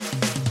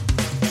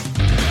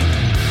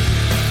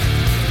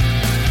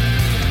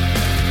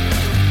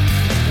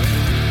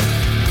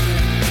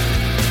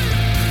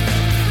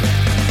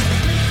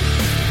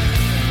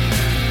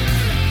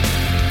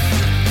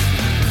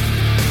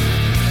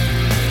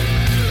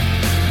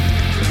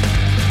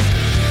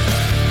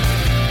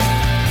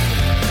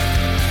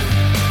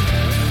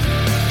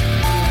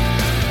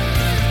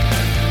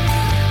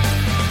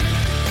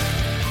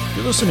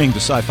listening to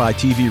Sci-Fi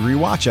TV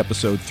Rewatch,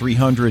 episode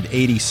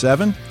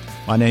 387.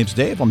 My name's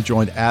Dave. I'm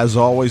joined, as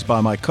always,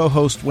 by my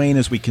co-host Wayne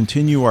as we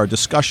continue our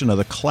discussion of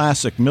the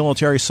classic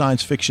military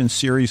science fiction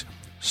series,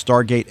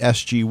 Stargate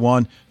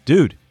SG-1.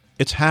 Dude,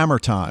 it's hammer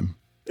time.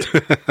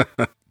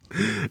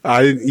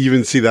 I didn't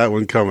even see that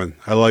one coming.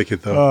 I like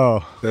it, though.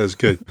 Oh. That was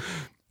good.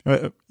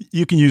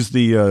 You can use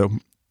the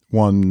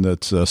one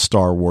that's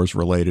Star Wars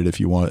related if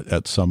you want it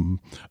at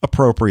some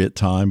appropriate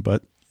time,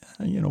 but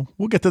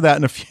we'll get to that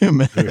in a few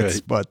minutes.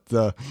 Right. But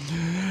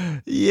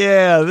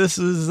yeah, this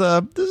is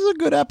a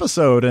good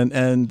episode,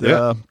 and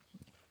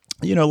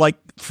like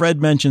Fred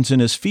mentions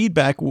in his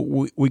feedback,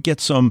 we get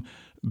some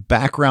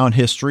background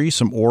history,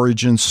 some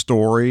origin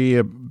story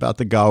about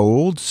the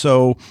Goa'uld.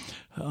 So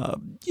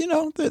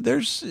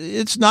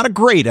it's not a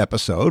great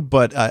episode,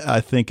 but I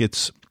think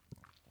it's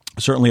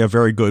certainly a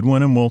very good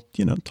one, and we'll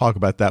talk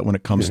about that when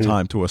it comes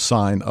time to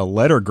assign a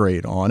letter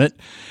grade on it.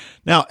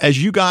 Now,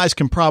 as you guys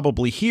can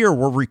probably hear,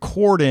 we're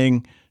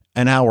recording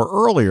an hour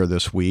earlier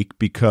this week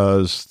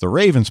because the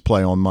Ravens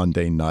play on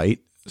Monday night.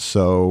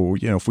 So,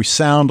 if we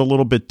sound a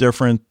little bit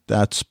different,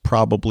 that's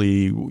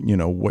probably,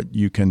 what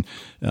you can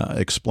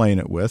explain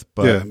it with.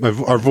 But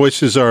yeah, our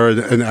voices are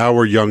an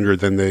hour younger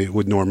than they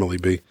would normally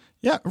be.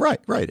 Yeah,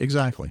 right,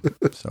 exactly.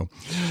 So,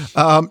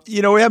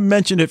 we haven't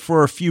mentioned it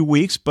for a few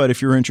weeks, but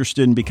if you're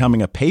interested in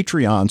becoming a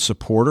Patreon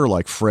supporter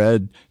like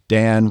Fred,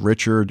 Dan,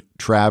 Richard,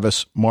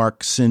 Travis,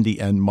 Mark, Cindy,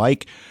 and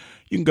Mike,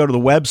 you can go to the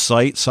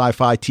website,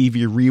 sci-fi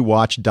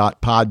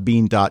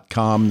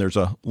tvrewatch.podbean.com. There's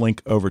a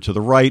link over to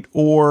the right,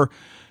 or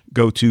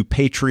go to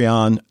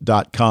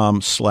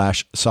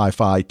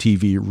patreon.com/sci-fi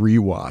TV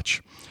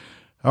rewatch.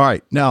 All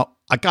right, now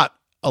I got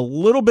a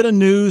little bit of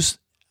news.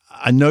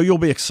 I know you'll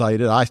be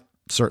excited. I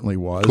certainly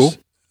was. Cool.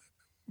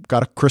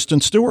 Got a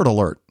Kristen Stewart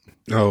alert.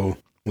 Oh,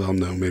 well,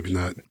 no, maybe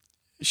not.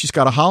 She's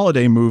got a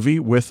holiday movie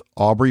with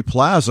Aubrey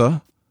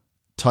Plaza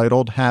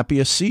titled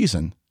Happiest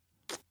Season.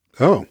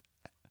 Oh,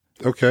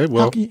 okay.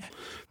 Well,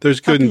 there's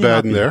good and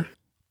bad in there.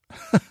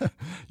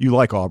 You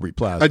like Aubrey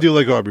Plaza? I do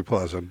like Aubrey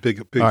Plaza. I'm a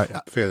big right.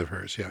 fan of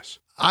hers, yes.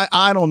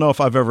 I don't know if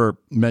I've ever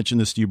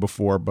mentioned this to you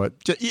before, but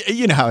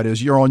you know how it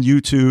is. You're on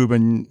YouTube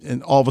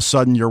and all of a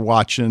sudden you're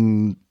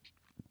watching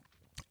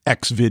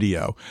X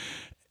video.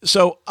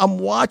 So I'm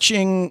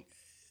watching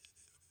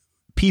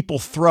people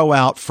throw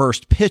out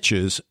first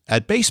pitches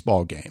at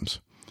baseball games.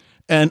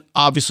 And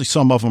obviously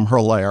some of them are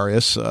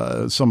hilarious.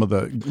 Some of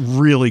the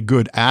really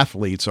good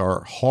athletes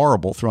are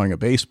horrible throwing a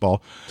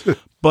baseball.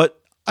 But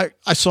I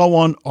saw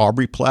one,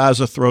 Aubrey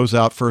Plaza throws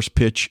out first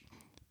pitch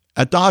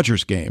at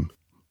Dodgers game.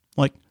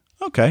 Like,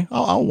 okay,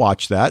 I'll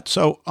watch that.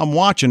 So I'm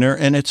watching her,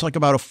 and it's like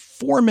about a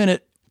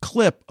 4-minute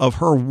clip of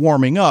her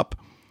warming up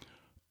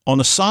on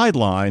the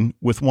sideline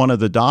with one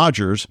of the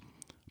Dodgers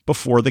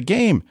before the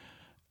game.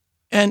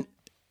 And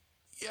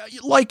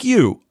like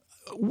you,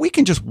 we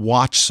can just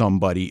watch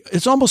somebody.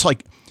 It's almost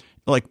like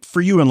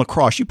for you in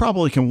lacrosse, you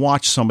probably can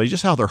watch somebody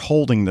just how they're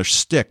holding their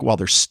stick while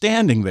they're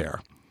standing there.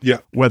 Yeah.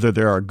 Whether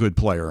they're a good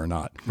player or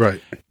not.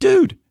 Right.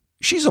 Dude,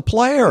 she's a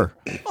player.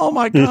 Oh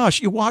my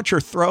gosh. You watch her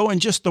throw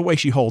and just the way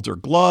she holds her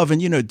glove and,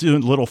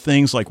 doing little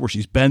things like where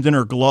she's bending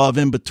her glove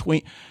in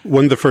between.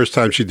 When the first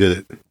time she did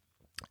it?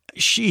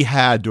 She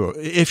had to.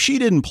 If she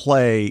didn't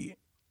play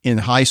in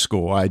high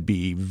school, I'd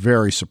be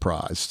very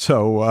surprised.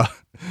 So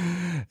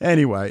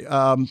anyway.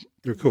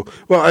 You're cool.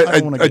 Well,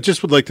 I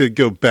just would like to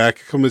go back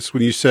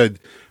when you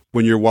said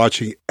when you're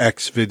watching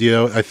X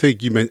video, I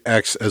think you meant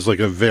X as like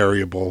a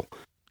variable.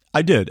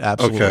 I did,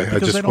 absolutely. Okay,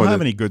 because they don't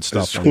have any good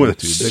stuff on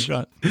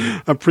YouTube.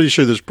 I'm pretty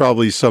sure there's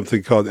probably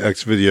something called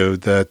X video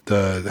that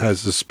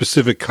has a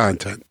specific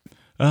content.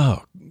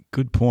 Oh,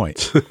 good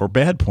point. Or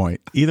bad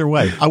point. Either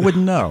way, I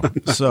wouldn't know.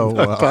 So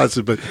not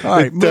positive, but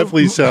it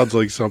definitely sounds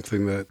like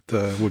something that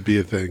would be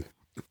a thing.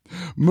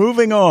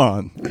 Moving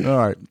on. All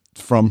right.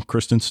 From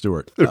Kristen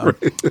Stewart.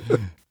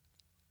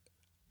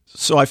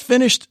 So I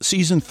finished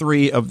season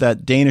 3 of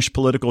that Danish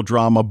political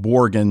drama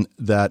Borgen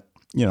that,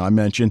 I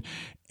mentioned.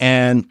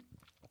 And,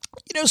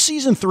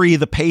 season 3,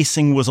 the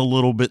pacing was a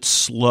little bit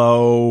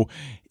slow.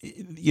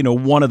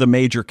 One of the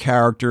major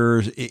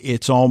characters,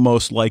 it's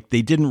almost like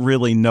they didn't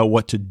really know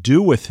what to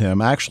do with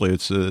him. Actually,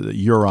 it's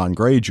Euron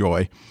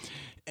Greyjoy.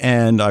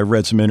 And I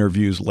read some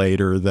interviews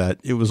later that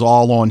it was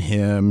all on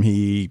him.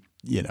 He,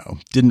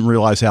 didn't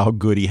realize how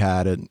good he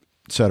had it,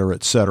 et cetera,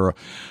 et cetera.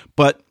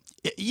 But,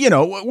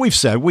 we've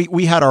said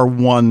we had our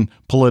one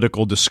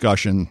political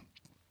discussion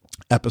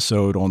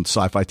episode on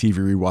Sci-Fi TV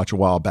Rewatch a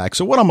while back.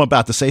 So what I'm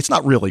about to say, it's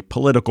not really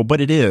political,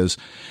 but it is.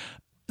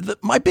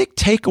 My big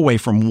takeaway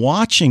from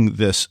watching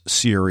this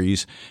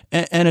series,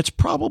 and it's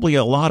probably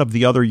a lot of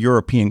the other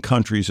European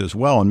countries as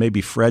well, and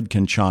maybe Fred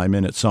can chime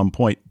in at some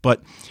point,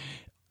 but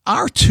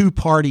our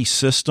two-party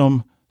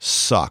system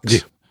sucks.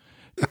 Yeah.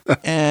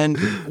 And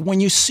when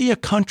you see a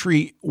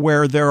country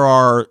where there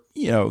are,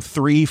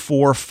 3,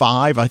 4,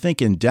 5, I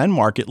think in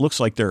Denmark, it looks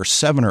like there are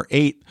 7 or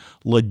 8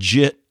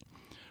 legit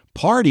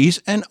parties,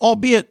 and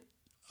albeit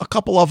a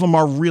couple of them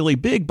are really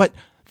big, but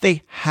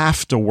they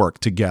have to work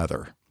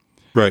together.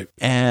 Right.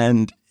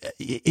 And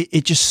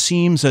it just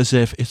seems as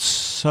if it's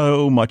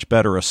so much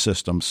better a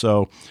system.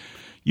 So,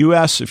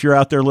 US, if you're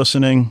out there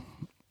listening,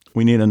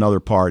 we need another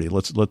party.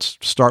 Let's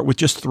start with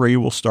just 3.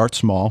 We'll start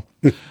small.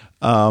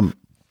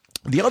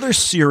 The other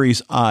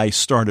series I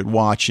started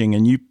watching,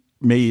 and you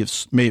may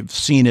have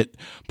seen it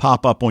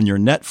pop up on your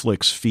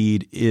Netflix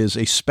feed, is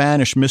a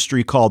Spanish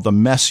mystery called The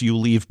Mess You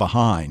Leave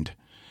Behind.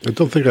 I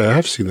don't think I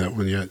have seen that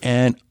one yet.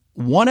 And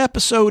one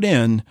episode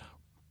in,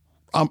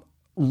 I'm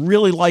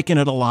really liking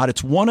it a lot.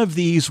 It's one of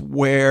these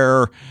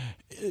where,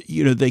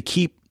 they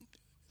keep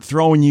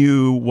throwing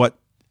you what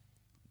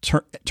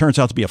turns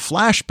out to be a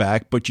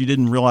flashback, but you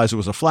didn't realize it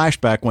was a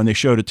flashback when they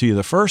showed it to you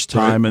the first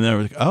time. Right. And then it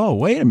was like, oh,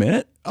 wait a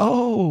minute.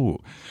 Oh,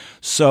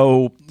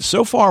 so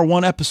far,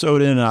 one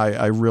episode in,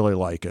 I really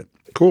like it.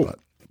 Cool. But,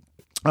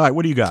 all right.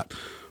 What do you got?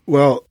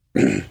 Well,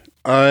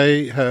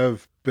 I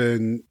have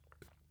been,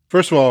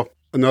 first of all,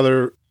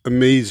 another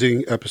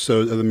amazing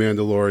episode of The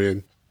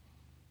Mandalorian.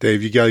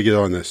 Dave, you got to get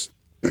on this.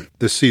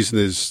 This season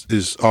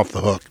is off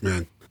the hook,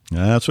 man.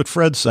 Yeah, that's what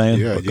Fred's saying.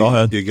 Yeah, go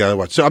ahead. You got to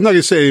watch. So I'm not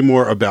going to say any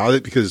more about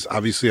it because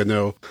obviously I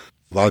know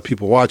a lot of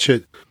people watch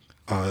it.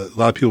 A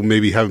lot of people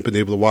maybe haven't been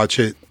able to watch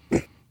it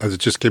as it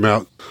just came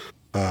out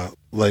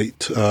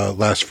late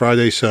last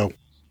Friday. So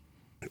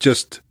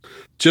just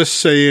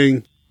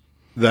saying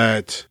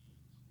that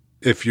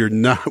if you're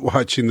not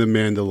watching The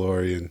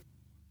Mandalorian,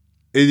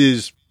 it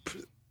is,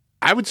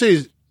 I would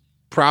say,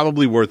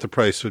 probably worth the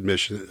price of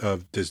admission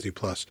of Disney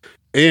Plus.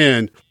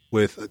 And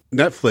with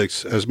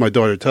Netflix, as my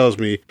daughter tells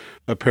me,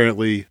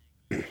 apparently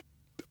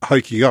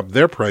hiking up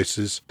their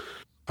prices,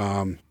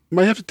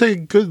 might have to take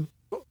a good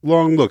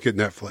long look at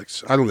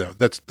Netflix. I don't know.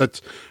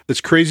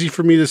 That's crazy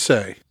for me to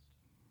say,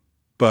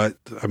 but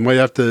I might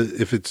have to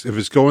if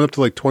it's going up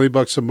to like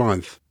 $20 a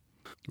month.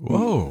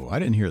 Whoa, I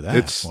didn't hear that.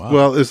 It's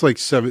like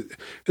 7.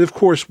 And of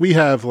course, we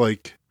have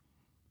like.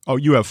 Oh,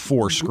 you have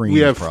 4 screens. We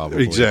have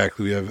probably.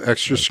 Exactly. We have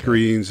extra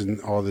screens and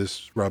all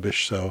this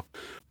rubbish.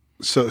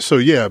 So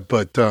yeah,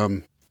 but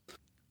I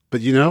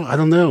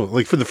don't know.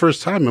 Like for the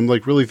first time, I'm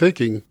like really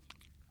thinking,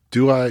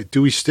 do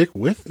we stick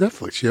with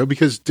Netflix?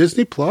 Because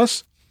Disney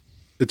Plus,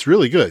 it's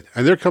really good,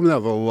 and they're coming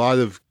out with a lot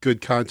of good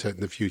content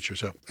in the future.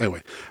 So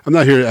anyway, I'm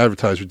not here to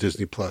advertise for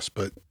Disney Plus,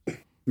 but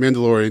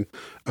Mandalorian,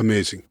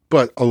 amazing.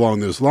 But along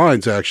those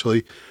lines,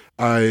 actually,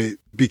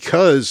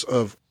 because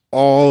of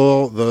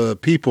all the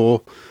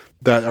people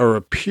that are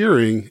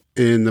appearing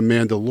in The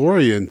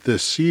Mandalorian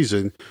this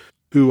season,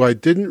 who I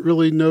didn't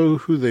really know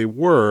who they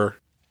were.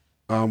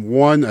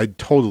 One I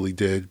totally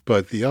did,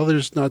 but the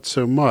others not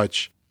so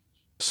much.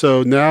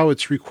 So now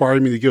it's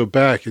requiring me to go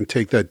back and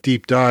take that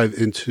deep dive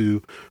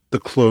into the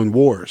Clone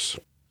Wars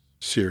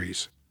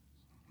series.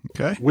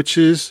 Okay. Which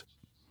is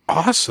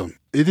awesome.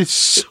 It is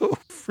so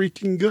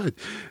freaking good.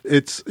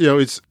 It's,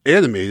 it's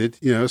animated,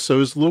 so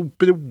there's a little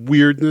bit of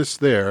weirdness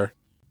there.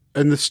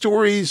 And the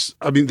stories,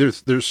 I mean,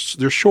 they're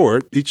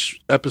short.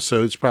 Each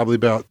episode's probably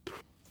about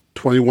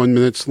 21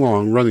 minutes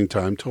long, running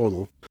time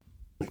total.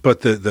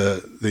 But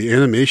the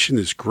animation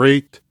is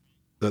great.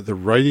 The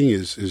writing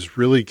is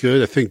really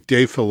good. I think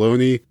Dave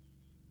Filoni,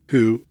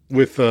 who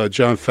with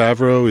Jon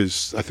Favreau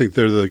is, I think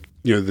they're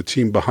the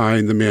team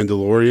behind The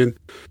Mandalorian.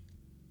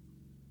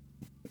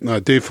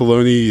 Dave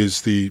Filoni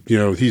is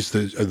he's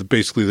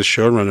basically the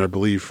showrunner, I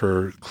believe,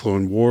 for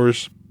Clone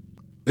Wars.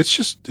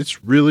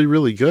 It's really,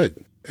 really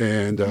good.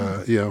 And,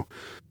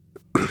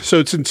 so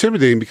it's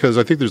intimidating because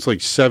I think there's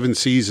like 7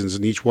 seasons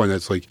and each one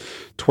has like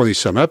 20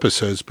 some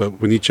episodes, but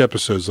when each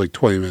episode is like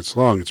 20 minutes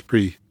long, it's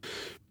pretty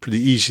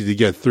easy to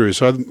get through.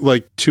 So I'm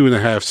like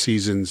 2.5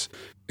 seasons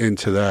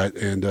into that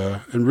and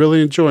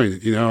really enjoying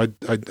it.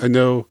 I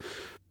know,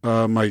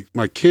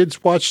 my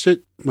kids watched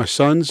it, my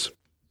sons,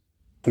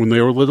 when they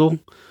were little,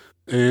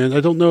 and I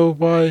don't know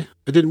why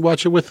I didn't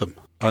watch it with them,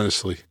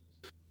 honestly.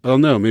 I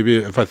don't know. Maybe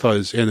if I thought it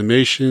was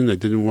animation, I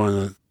didn't want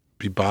to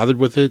be bothered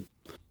with it.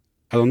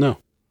 I don't know,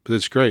 but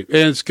it's great.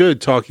 And it's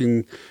good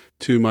talking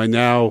to my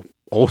now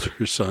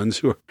older sons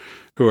who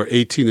are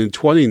 18 and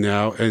 20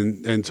 now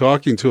and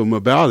talking to them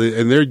about it.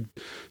 And they're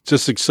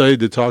just excited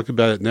to talk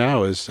about it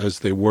now as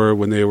they were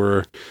when they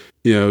were,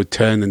 10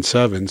 and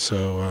 7.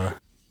 So,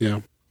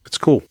 it's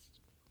cool.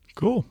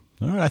 Cool.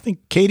 All right. I think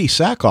Katie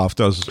Sackhoff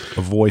does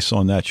a voice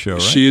on that show,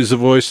 right? She is the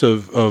voice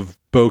of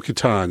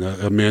Bo-Katan,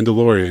 a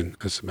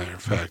Mandalorian, as a matter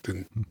of fact.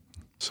 And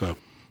so.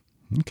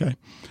 Okay.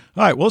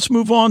 All right. Well, let's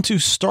move on to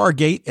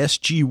Stargate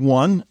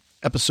SG-1,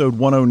 episode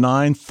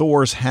 109,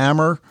 Thor's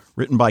Hammer,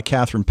 written by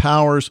Catherine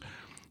Powers,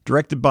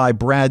 directed by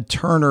Brad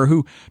Turner,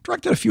 who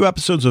directed a few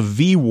episodes of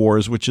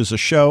V-Wars, which is a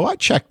show I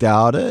checked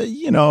out. It's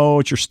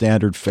your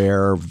standard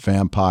fare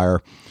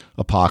vampire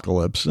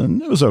apocalypse,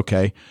 and it was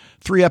okay.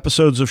 3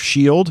 episodes of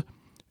S.H.I.E.L.D.,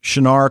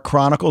 Shannara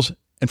Chronicles,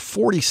 and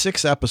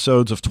 46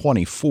 episodes of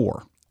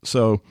 24.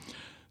 So,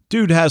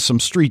 dude has some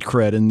street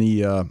cred in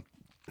the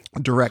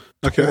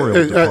directorial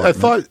department. I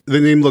thought the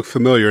name looked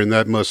familiar, and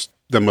that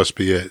must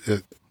be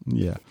it.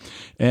 Yeah.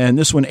 And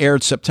this one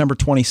aired September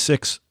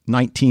 26,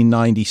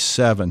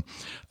 1997.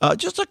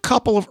 Just a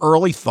couple of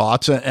early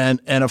thoughts,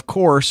 and of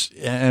course,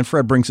 and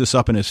Fred brings this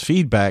up in his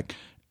feedback,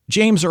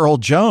 James Earl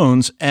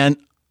Jones, and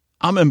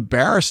I'm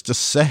embarrassed to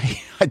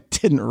say I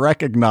didn't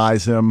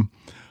recognize him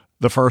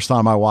the first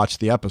time I watched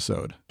the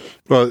episode.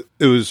 Well,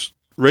 it was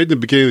right in the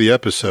beginning of the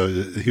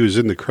episode. He was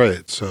in the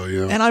credits, so,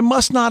 you know. And I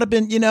must not have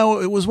been,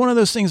 it was one of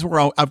those things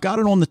where I've got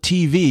it on the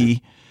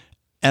TV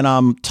and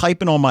I'm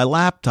typing on my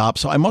laptop,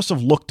 so I must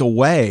have looked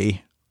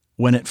away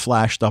when it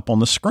flashed up on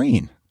the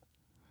screen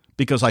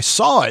because I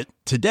saw it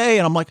today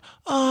and I'm like,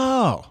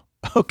 oh,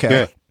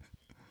 okay.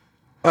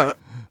 Yeah.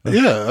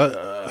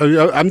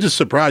 I'm just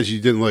surprised you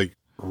didn't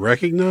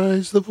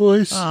recognize the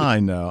voice. I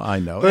know.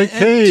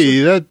 Hey,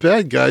 that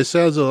bad guy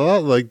sounds a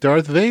lot like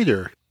Darth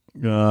Vader.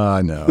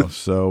 I know.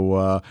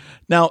 So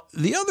now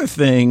the other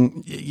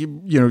thing,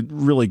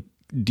 really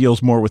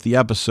deals more with the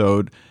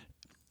episode,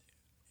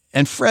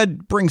 and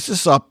Fred brings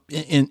this up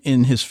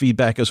in his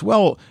feedback as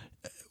well.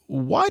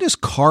 Why does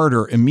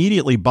Carter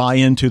immediately buy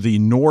into the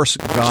Norse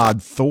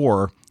god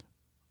Thor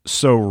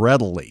so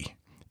readily,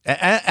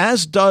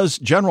 as does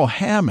General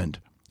Hammond?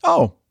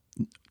 Oh,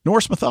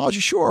 Norse mythology,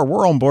 sure,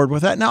 we're on board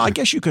with that. Now, I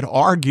guess you could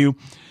argue,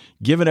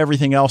 given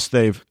everything else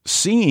they've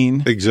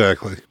seen.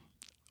 Exactly.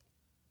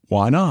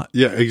 Why not?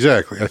 Yeah,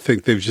 exactly. I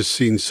think they've just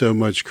seen so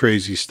much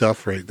crazy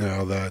stuff right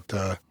now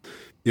that,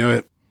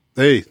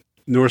 hey,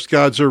 Norse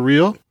gods are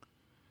real.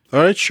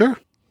 All right, sure.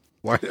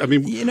 Why? I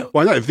mean,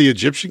 why not? If the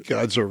Egyptian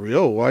gods are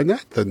real, why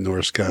not the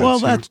Norse gods? Well,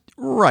 that's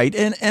right.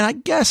 And I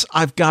guess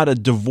I've got to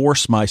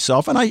divorce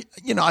myself. And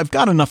I've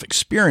got enough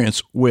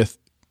experience with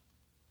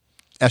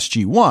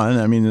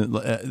SG-1. I mean,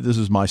 this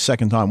is my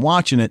second time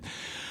watching it.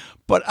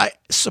 But I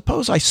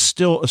suppose I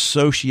still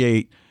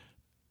associate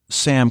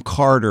Sam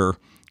Carter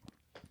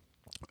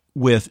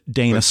with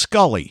Dana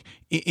Scully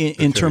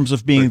in terms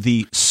of being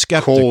the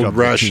skeptic cold of the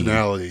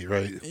rationality, team.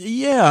 right?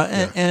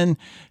 Yeah, and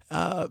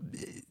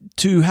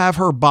to have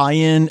her buy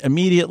in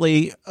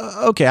immediately,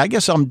 okay, I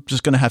guess I'm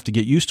just going to have to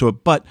get used to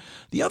it. But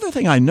the other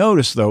thing I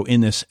noticed, though,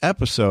 in this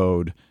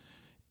episode,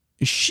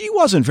 she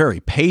wasn't very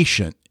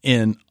patient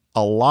in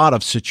a lot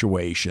of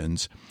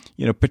situations,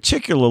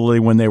 particularly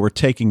when they were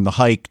taking the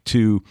hike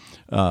to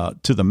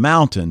the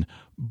mountain.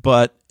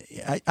 But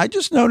I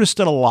just noticed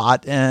it a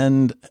lot,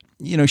 and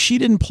she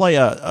didn't play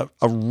a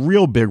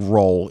real big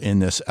role in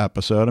this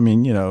episode. I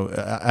mean,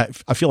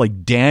 I feel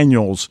like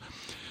Daniel's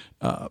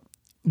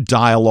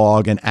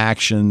dialogue and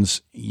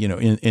actions,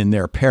 in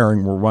their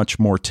pairing were much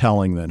more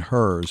telling than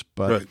hers.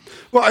 But right.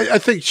 Well, I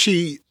think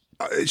she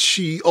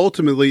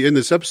ultimately in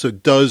this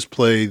episode does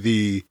play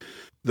the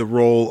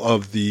role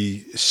of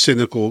the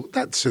cynical,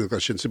 not cynical, I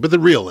shouldn't say, but the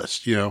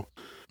realist.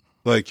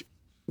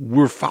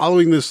 We're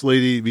following this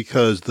lady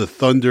because the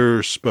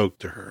thunder spoke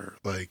to her.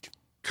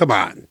 Come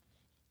on.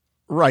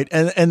 Right.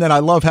 And then I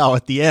love how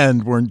at the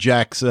end when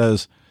Jack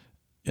says,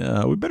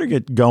 we better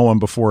get going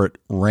before it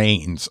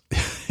rains.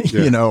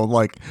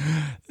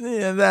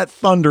 That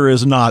thunder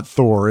is not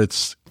Thor.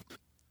 It's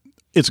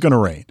going to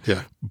rain.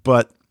 Yeah.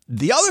 But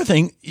the other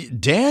thing,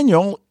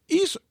 Daniel,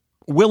 he's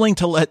willing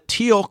to let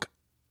Teal'c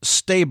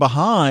stay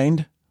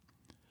behind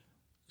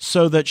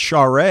so that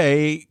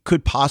Sha're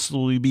could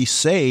possibly be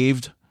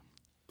saved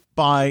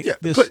by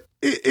this. But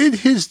in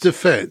his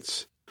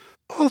defense,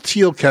 all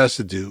Teal'c has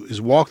to do is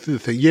walk through the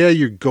thing. Yeah,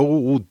 your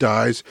gold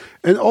dies,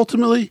 and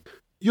ultimately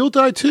you'll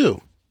die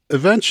too,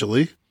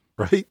 eventually,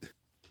 right?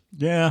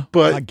 Yeah,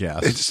 but I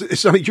guess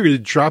it's not like you're going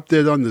to drop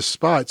dead on the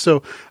spot.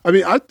 So, I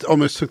mean, I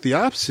almost took the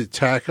opposite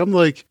tack. I'm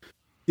like,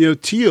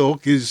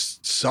 Teal'c is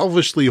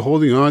selfishly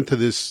holding on to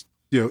this,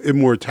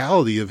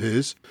 immortality of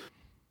his,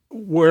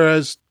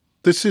 whereas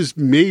this is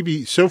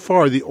maybe so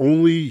far the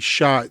only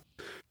shot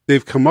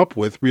they've come up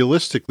with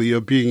realistically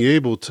of being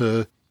able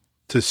to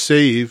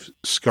save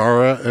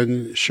Skara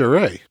and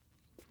Sha're.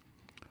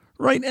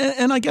 Right.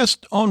 And I guess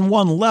on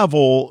one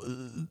level,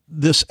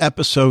 this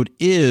episode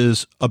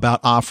is about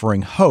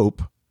offering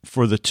hope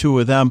for the two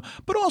of them,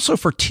 but also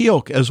for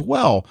Teal'c as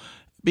well,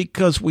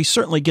 because we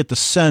certainly get the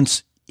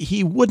sense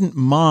he wouldn't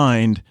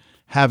mind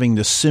having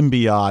the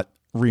symbiote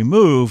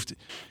removed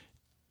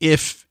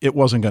if it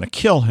wasn't going to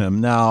kill him.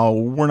 Now,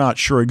 we're not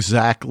sure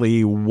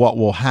exactly what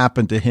will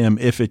happen to him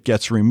if it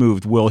gets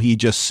removed. Will he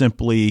just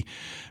simply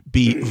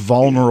be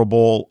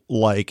vulnerable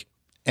like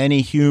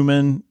any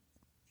human?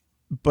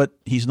 But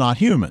he's not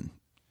human.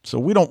 So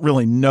we don't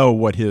really know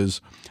what his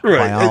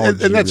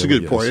biology and that's really a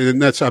good point.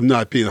 And I'm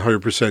not being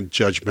 100%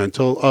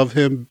 judgmental of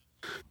him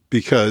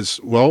because,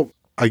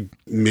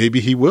 maybe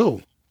he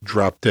will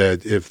drop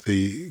dead if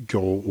the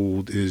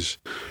gold is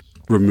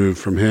removed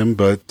from him.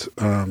 But,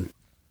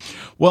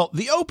 well,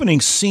 the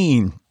opening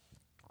scene,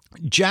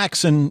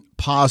 Jackson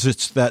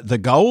posits that the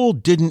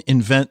Goa'uld didn't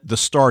invent the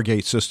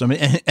Stargate system.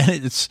 And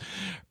it's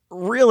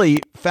really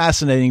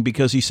fascinating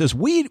because he says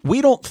we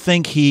don't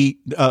think the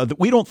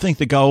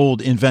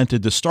Goa'uld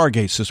invented the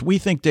Stargate system. We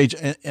think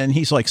and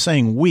he's like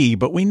saying we,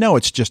 but we know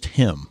it's just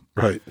him.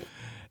 Right.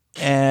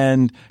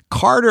 And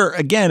Carter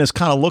again is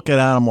kind of looking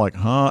at him like,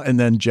 huh? And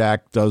then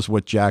Jack does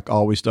what Jack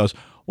always does.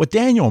 What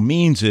Daniel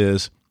means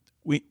is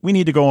we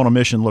need to go on a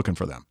mission looking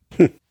for them.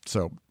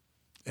 So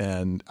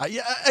And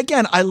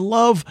again, I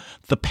love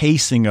the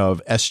pacing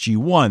of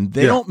SG-1.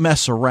 They don't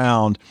mess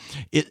around.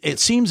 It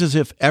seems as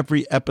if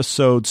every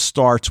episode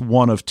starts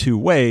one of two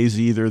ways.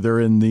 Either they're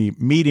in the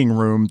meeting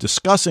room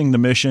discussing the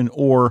mission,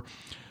 or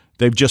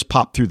they've just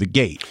popped through the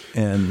gate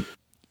and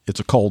it's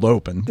a cold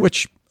open,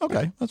 which,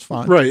 okay, that's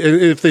fine. Right.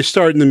 And if they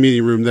start in the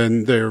meeting room,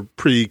 then they're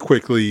pretty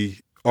quickly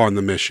on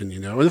the mission,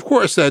 And of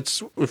course,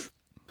 that's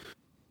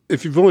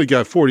if you've only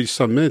got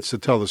 40-some minutes to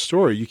tell the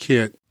story, you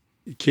can't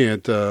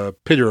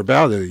pitter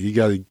about it. You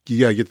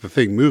gotta get the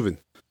thing moving,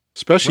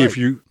 especially if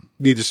you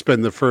need to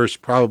spend the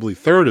first probably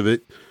third of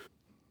it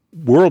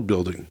world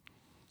building.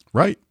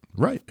 Right,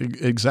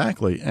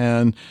 exactly.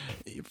 And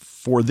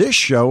for this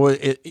show,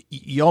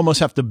 you almost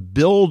have to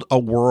build a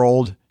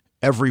world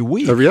every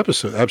week, every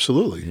episode.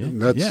 Absolutely,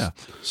 that's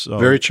so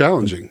very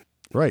challenging.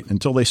 Right,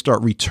 until they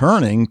start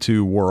returning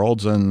to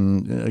worlds,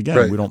 and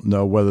again, we don't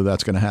know whether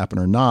that's going to happen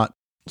or not.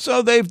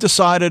 So they've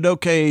decided,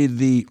 okay,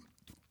 the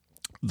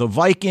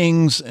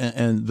Vikings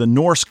and the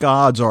Norse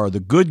gods are the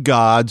good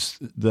gods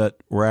that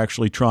were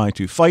actually trying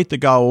to fight the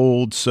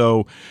Goa'uld,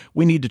 so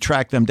we need to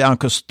track them down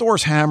because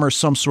Thor's hammer is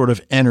some sort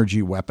of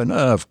energy weapon.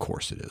 Of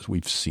course it is.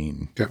 We've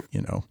seen,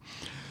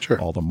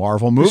 all the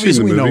Marvel movies.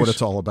 We know what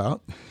it's all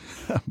about.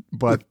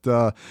 But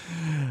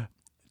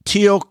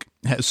Teal'c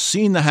has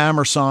seen the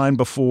hammer sign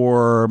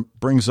before,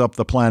 brings up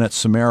the planet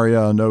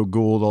Samaria, no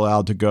Goa'uld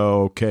allowed to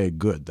go. Okay,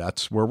 good.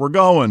 That's where we're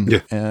going.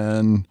 Yeah.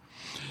 And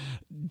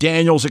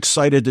Daniel's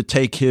excited to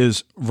take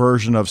his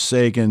version of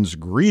Sagan's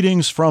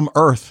Greetings from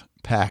Earth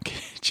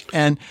package.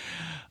 And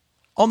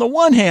on the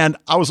one hand,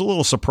 I was a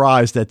little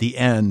surprised at the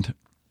end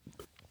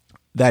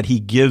that he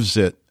gives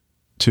it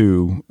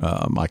to,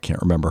 I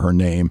can't remember her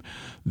name,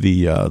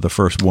 the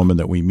first woman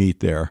that we meet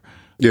there.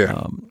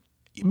 Yeah.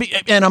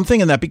 And I'm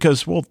thinking that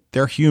because, well,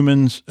 they're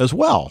humans as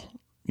well.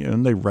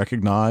 And they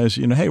recognize,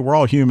 hey, we're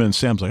all humans.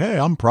 Sam's like, hey,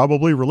 I'm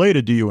probably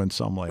related to you in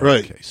some way.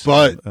 Right. Okay,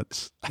 so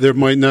but there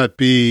might not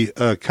be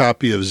a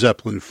copy of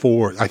Zeppelin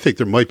 4. I think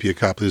there might be a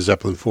copy of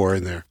Zeppelin 4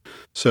 in there.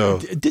 So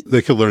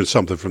they could learn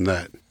something from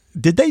that.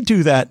 Did they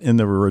do that in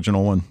the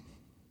original one?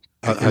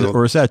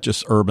 Or is that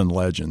just urban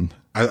legend?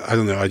 I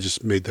don't know. I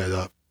just made that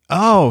up.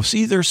 Oh,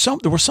 see, there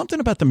was something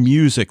about the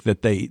music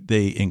that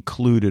they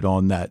included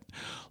on that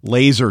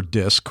laser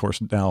disc. Of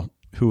course, now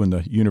who in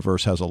the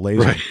universe has a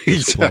laser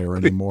disc player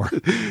anymore?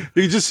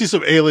 You just see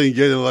some alien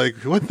getting like,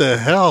 what the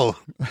hell?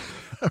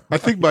 I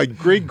think my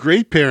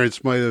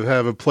great-great-parents might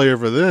have a player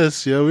for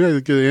this. We had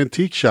to get an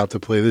antique shop to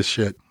play this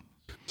shit.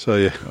 So,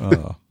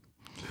 yeah.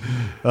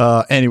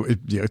 Anyway,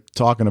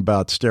 talking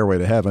about Stairway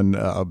to Heaven,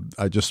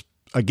 I just,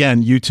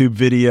 again, YouTube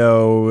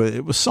video,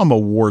 it was some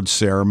award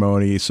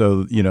ceremony.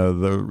 So,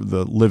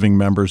 the living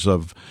members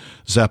of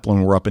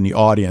Zeppelin were up in the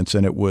audience,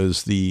 and it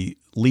was the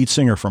lead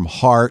singer from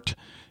Heart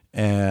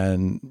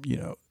and,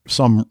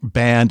 some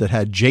band that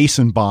had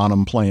Jason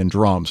Bonham playing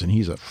drums, and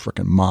he's a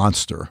freaking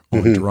monster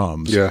on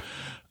drums. Yeah.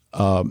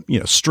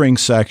 String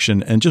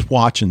section, and just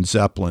watching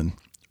Zeppelin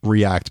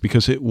react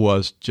because it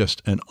was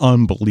just an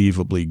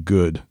unbelievably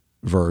good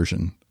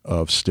version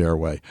of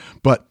Stairway.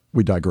 But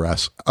we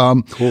digress.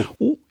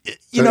 Cool.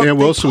 Ann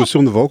Wilson was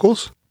doing the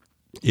vocals?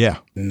 Yeah.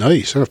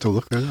 Nice. I have to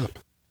look that up.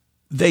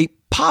 They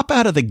pop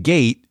out of the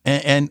gate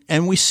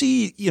and we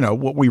see,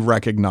 what we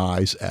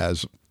recognize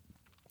as,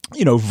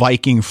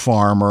 Viking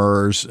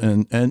farmers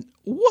and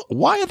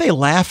why are they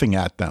laughing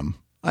at them?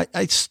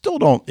 I still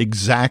don't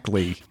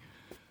exactly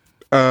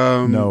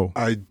know.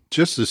 I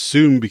just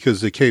assume because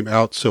they came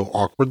out so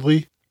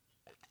awkwardly.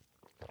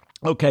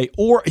 Okay.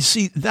 Or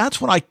see, that's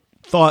what I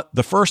thought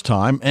the first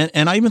time.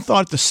 And I even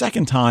thought it the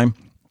second time.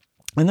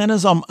 And then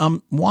as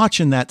I'm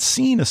watching that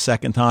scene a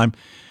second time,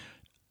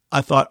 I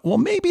thought, well,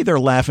 maybe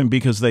they're laughing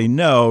because they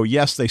know,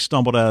 yes, they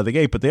stumbled out of the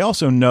gate, but they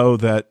also know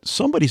that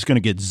somebody's going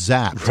to get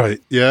zapped. Right.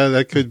 Yeah,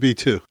 that could be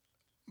too.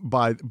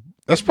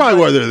 That's probably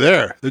why they're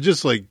there. They're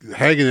just like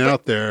hanging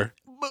out there,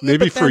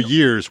 maybe for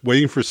years,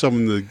 waiting for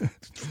someone to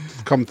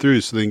come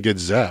through so they can get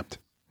zapped.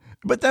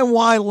 But then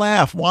why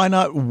laugh? Why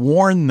not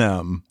warn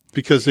them?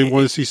 Because they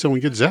want to see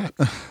someone get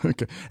zapped.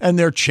 Okay. And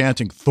they're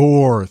chanting,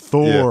 Thor,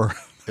 Thor.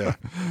 Yeah.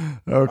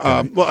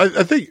 Okay. Well,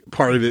 I think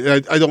part of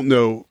it, I don't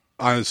know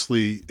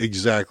honestly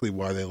exactly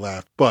why they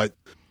laugh, but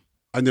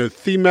I know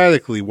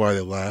thematically why they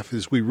laugh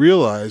is we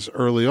realize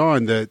early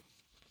on that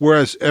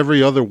whereas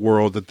every other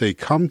world that they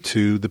come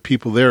to, the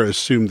people there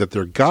assume that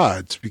they're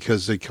gods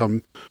because they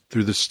come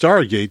through the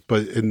Stargate,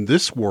 but in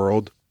this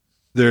world,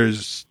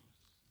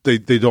 they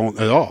don't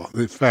at all.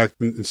 In fact,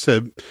 instead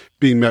of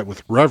being met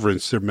with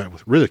reverence, they're met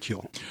with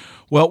ridicule.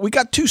 Well, we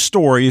got two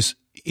stories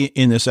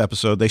in this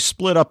episode. They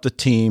split up the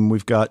team.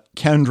 We've got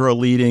Kendra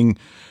leading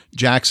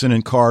Jackson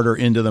and Carter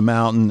into the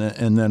mountain.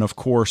 And then, of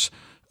course,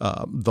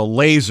 the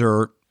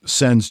laser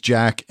sends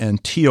Jack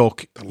and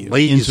Teal'c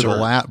into the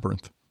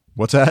labyrinth.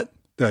 What's that?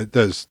 That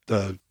does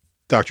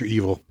Dr.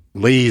 Evil.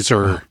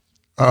 Laser.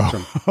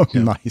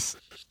 Nice.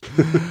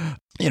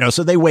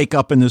 So they wake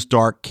up in this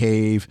dark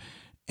cave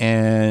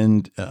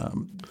and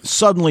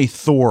suddenly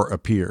Thor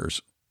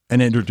appears.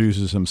 and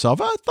introduces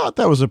himself. I thought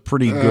that was a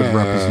pretty good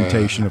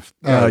representation of.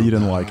 You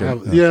didn't like it,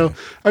 okay.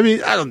 I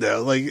mean, I don't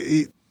know. Like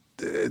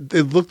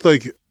it looked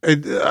like I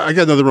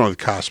got nothing wrong with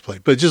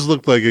cosplay, but it just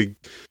looked like a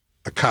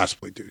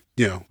cosplay dude.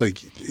 Like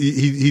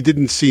he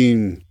didn't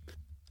seem.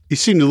 He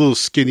seemed a little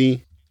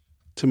skinny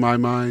to my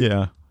mind.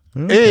 Yeah,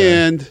 okay.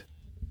 And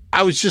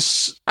I was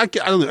just I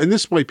don't know. And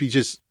this might be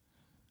just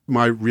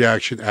my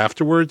reaction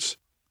afterwards.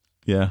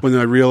 Yeah, when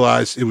I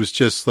realized it was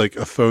just like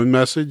a phone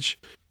message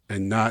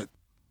and not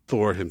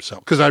Thor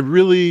himself. Because I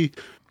really,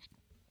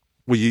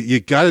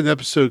 you got an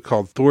episode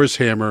called Thor's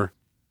Hammer.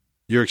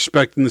 You're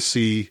expecting to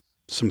see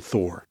some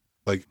Thor,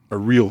 like a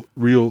real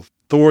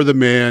Thor the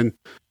man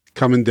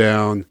coming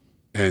down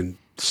and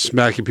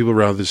smacking people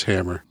around with his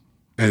hammer.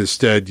 And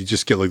instead, you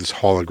just get like this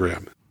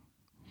hologram.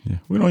 Yeah,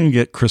 we don't even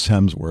get Chris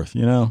Hemsworth,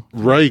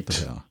 Right.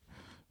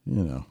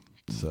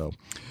 So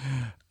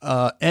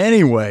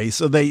anyway,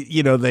 so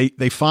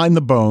they find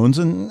the bones,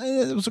 and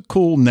it was a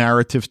cool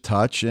narrative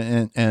touch,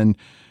 and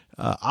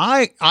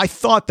I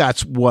thought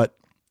that's what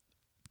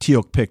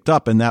Teal'c picked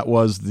up, and that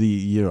was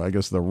the I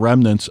guess the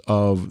remnants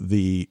of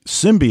the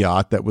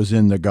symbiote that was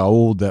in the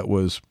Goa'uld that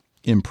was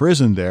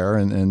imprisoned there,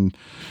 and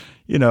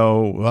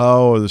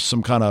there's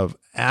some kind of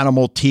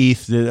animal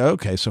teeth.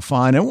 Okay, so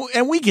fine,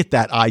 and we get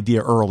that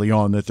idea early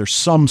on that there's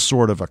some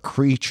sort of a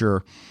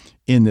creature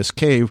in this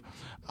cave.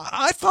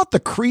 I thought the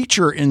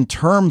creature, in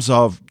terms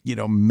of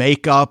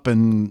makeup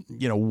and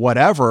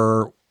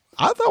whatever,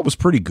 I thought was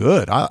pretty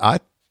good. I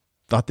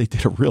thought they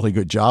did a really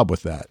good job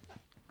with that.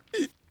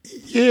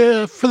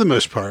 Yeah, for the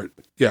most part.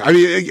 Yeah, I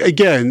mean,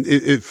 again,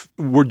 if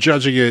we're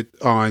judging it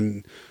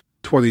on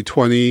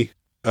 2020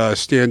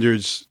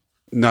 standards,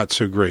 not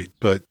so great,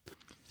 but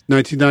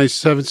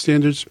 1997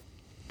 standards,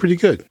 pretty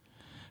good.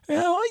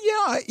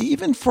 Yeah,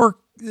 even for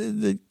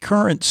the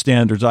current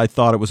standards, I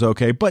thought it was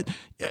okay. But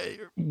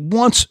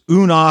once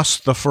Unas,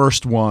 the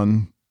first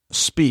one,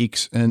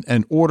 speaks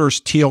and orders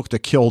Teal'c to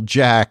kill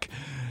Jack,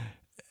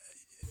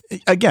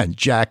 again,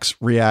 Jack's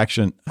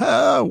reaction,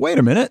 wait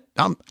a minute.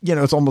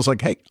 It's almost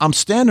like, hey, I'm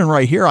standing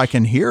right here. I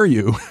can hear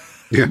you.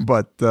 Yeah.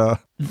 But the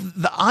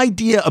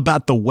idea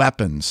about the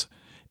weapons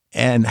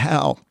and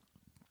how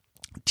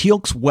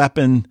Teal'c's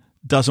weapon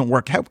doesn't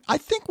work, I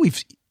think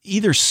we've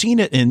either seen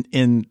it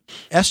in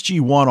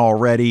SG-1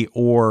 already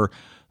or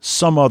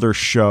some other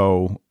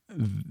show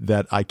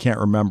that I can't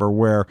remember,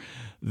 where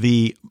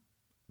the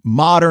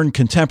modern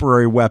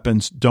contemporary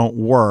weapons don't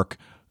work.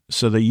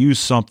 So they use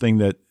something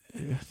that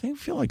I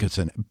feel like it's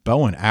a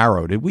bow and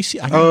arrow. Did we see?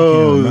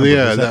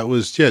 That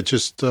was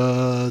just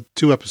 2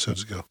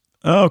 episodes ago.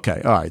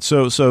 Okay. All right.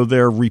 So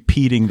they're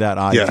repeating that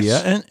idea.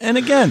 Yes. And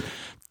again,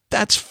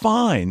 that's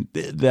fine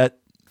that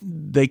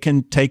they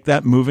can take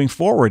that moving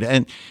forward.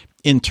 And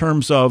in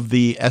terms of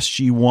the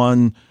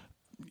SG-1,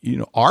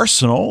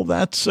 arsenal,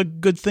 that's a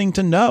good thing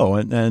to know.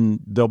 And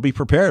they'll be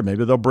prepared.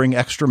 Maybe they'll bring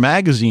extra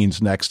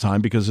magazines next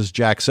time, because as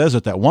Jack says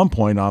at that one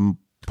point, I'm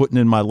putting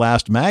in my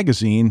last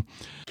magazine.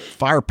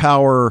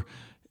 Firepower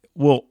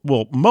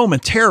will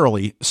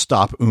momentarily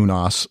stop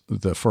Unas,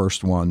 the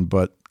first one,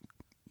 but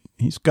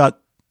he's got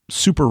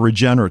super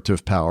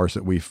regenerative powers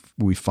that we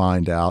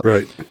find out.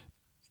 Right.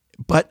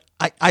 But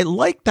I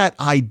like that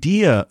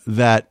idea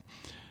that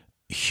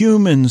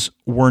humans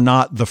were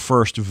not the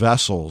first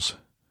vessels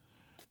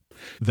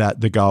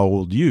that the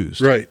Goa'uld used.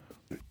 Right.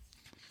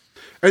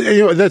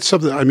 And that's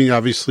something, I mean,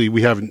 obviously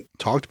we haven't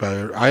talked about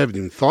it. I haven't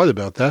even thought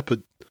about that, but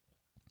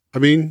I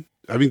mean,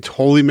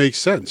 totally makes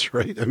sense,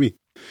 right? I mean,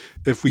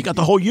 if we got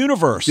the whole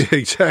universe. Yeah,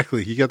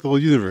 exactly. You got the whole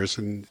universe,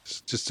 and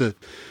just to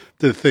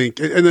think,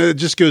 and it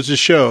just goes to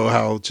show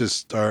how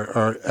just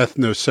our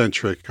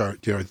ethnocentric,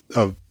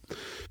 of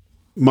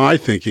my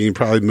thinking, and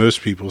probably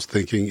most people's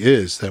thinking,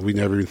 is that we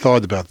never even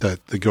thought about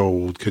that the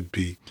Goa'uld could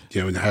be,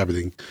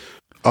 inhabiting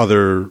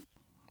other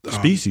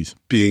species,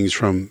 beings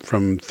from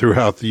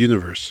throughout the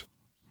universe.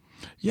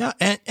 Yeah,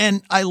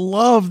 and I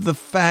love the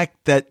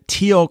fact that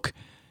Teal'c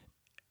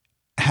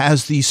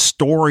has these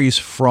stories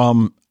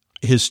from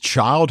his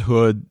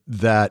childhood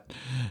that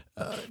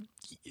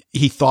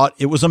he thought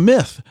it was a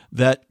myth,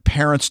 that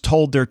parents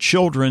told their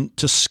children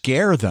to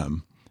scare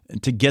them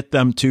and to get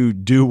them to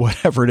do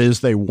whatever it is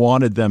they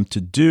wanted them to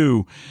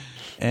do.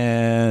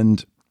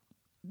 And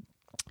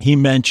he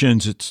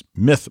mentions it's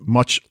myth,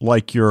 much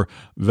like your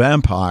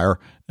vampire.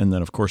 And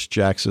then, of course,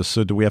 Jack says,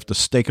 so do we have to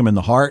stake him in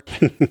the heart?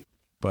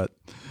 But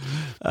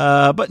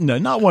no,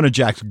 not one of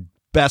Jack's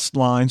best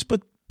lines,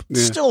 but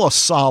still a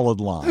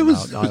solid line. It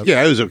was, it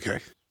was okay.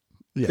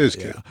 Yeah, it was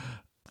good.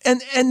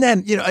 And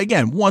then,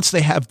 again, once they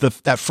have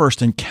that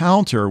first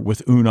encounter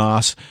with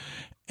Unas,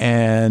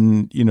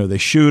 and, they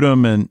shoot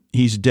him and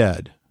he's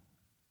dead,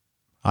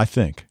 I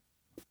think.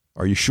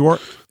 Are you sure?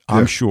 Yeah.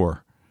 I'm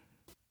sure.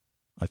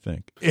 I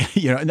think.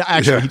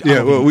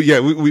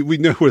 Actually, we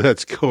know where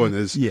that's going.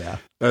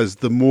 As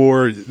the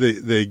more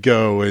they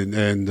go and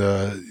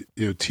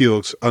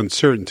Teal'c's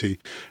uncertainty.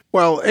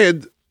 Well,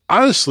 and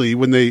honestly,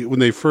 when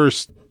they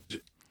first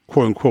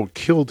quote unquote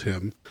killed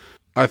him,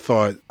 I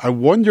thought, I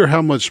wonder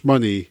how much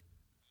money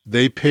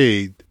they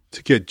paid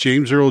to get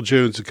James Earl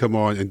Jones to come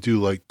on and do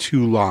like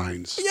 2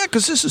 lines. Yeah,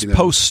 because this is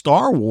post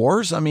Star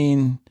Wars. I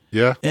mean,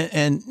 yeah.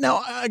 And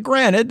now,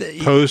 granted,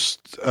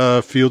 post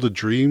Field of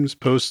Dreams,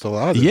 post a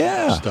lot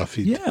of stuff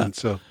he did.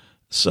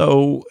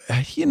 So,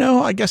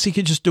 I guess he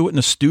could just do it in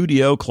a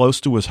studio close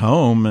to his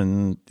home,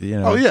 and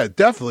Oh yeah,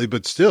 definitely.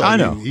 But still, I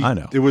know.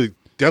 It would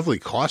definitely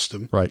cost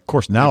him. Right. Of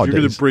course, nowadays. If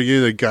you're going to bring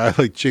in a guy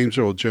like James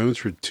Earl Jones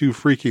for 2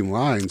 freaking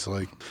lines,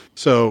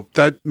 so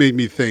that made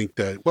me think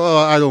that, well,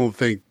 I don't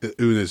think that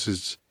Unis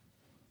is,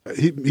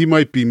 he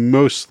might be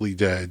mostly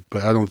dead,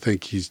 but I don't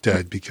think he's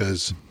dead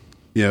because,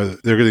 they're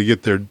going to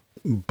get the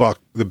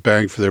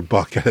bang for their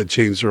buck out of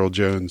James Earl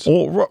Jones.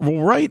 Well,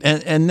 right.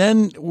 And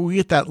then we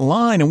get that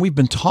line, and we've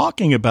been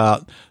talking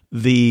about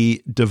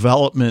the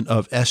development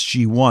of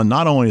SG-1,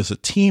 not only as a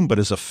team, but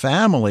as a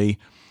family.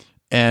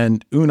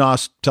 And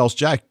Unas tells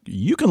Jack,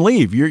 you can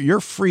leave. You're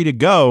free to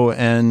go.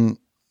 And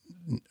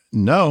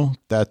no,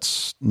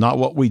 that's not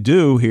what we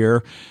do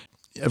here.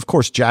 Of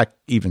course, Jack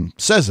even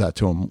says that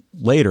to him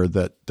later,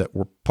 that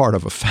we're part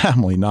of a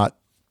family, not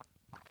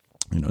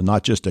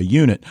just a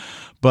unit.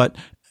 But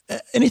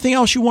anything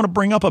else you want to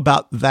bring up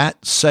about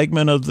that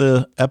segment of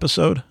the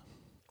episode?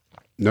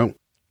 No.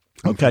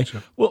 Okay.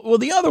 So. Well,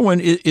 the other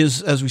one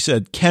is, as we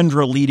said,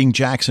 Kendra leading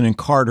Jackson and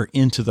Carter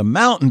into the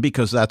mountain,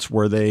 because that's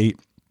where they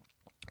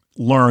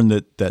learn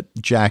that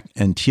Jack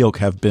and Teal'c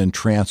have been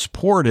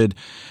transported.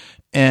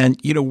 And,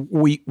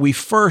 we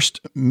first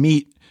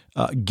meet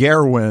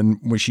Gerwin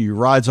when she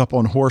rides up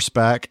on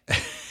horseback.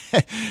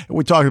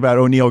 We talked about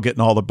O'Neill getting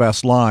all the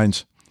best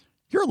lines.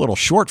 You're a little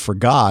short for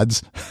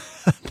gods.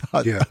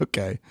 Yeah.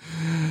 Okay.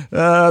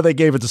 They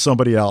gave it to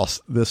somebody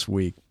else this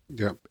week.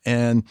 Yeah.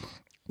 And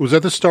was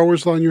that the Star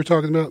Wars line you were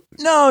talking about?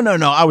 No.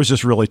 I was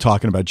just really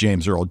talking about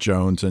James Earl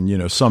Jones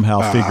and,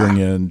 somehow figuring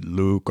in,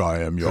 Luke, I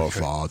am your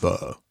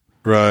father.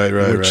 Right.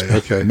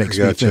 Okay. Makes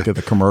me think of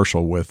the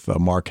commercial with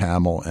Mark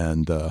Hamill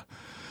and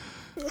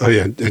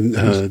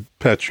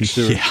Patrick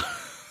Stewart.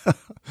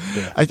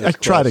 Yeah. I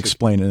try to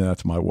explain that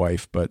to my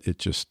wife, but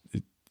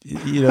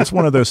it's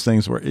one of those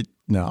things where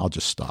I'll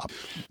just stop.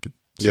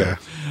 So,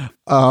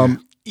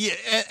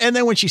 and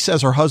then when she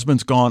says her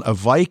husband's gone a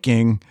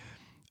Viking,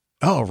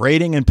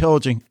 raiding and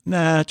pillaging,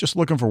 nah, just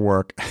looking for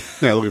work.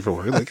 Yeah, looking for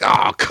work. Like,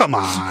 oh, come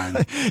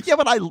on. Yeah,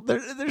 but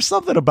there's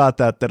something about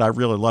that I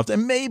really loved,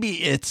 and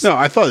maybe it's no.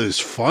 I thought it was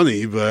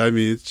funny, but I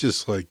mean, it's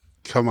just like,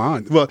 come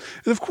on. Well,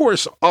 and of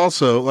course,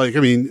 also,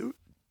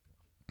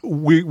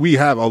 we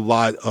have a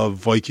lot of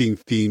Viking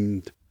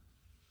themed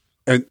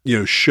and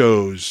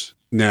shows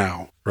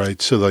now,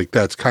 right? So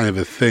that's kind of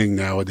a thing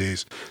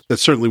nowadays. That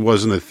certainly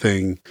wasn't a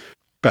thing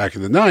back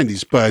in the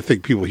 90s, but I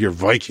think people hear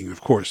Viking,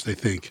 of course, they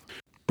think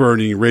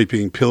burning,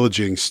 raping,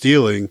 pillaging,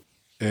 stealing,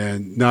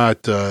 and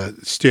not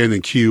stand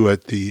in queue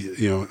at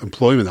the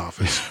employment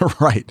office.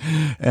 Right.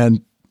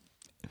 And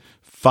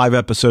 5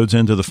 episodes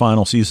into the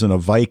final season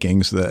of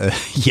Vikings,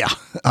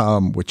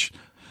 which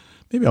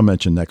maybe I'll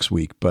mention next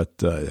week, but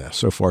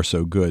so far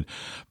so good.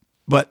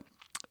 But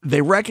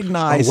they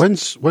recognize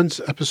when's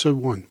episode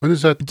 1? When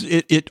is that?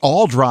 It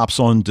all drops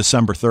on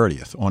December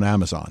 30th on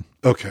Amazon.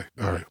 Okay,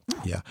 all right.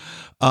 Yeah,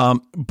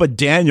 but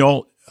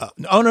Daniel,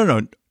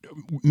 no.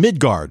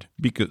 Midgard,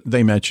 because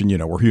they mentioned,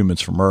 we're humans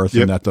from Earth,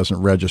 and that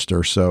doesn't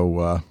register.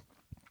 So,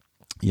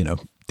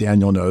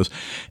 Daniel knows.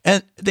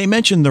 And they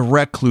mentioned the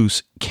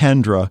recluse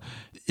Kendra.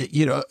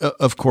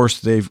 Of course,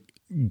 they've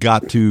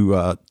got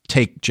to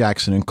take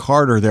Jackson and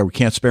Carter there. We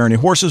can't spare any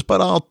horses, but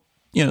I'll,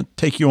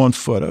 take you on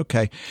foot.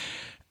 Okay.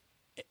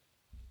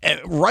 And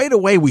right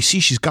away, we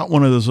see she's got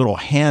one of those little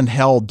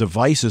handheld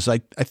devices. I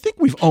think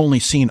we've only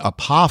seen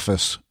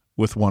Apophis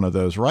with one of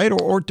those, right?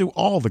 Or do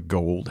all the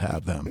gold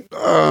have them?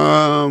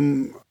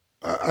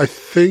 I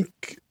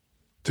think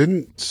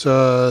didn't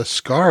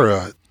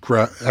Skara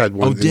had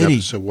one in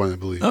episode 1, I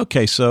believe.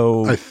 Okay,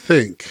 so I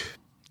think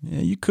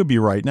you could be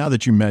right now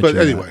that you mentioned.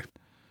 But anyway,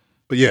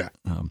 but yeah,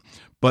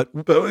 but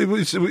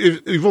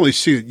we've only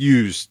seen it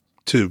used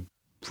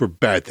for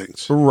bad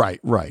things.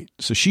 Right.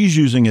 So she's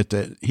using it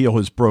to heal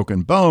his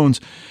broken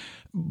bones.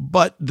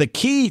 But the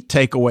key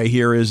takeaway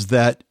here is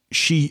that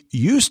she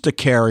used to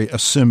carry a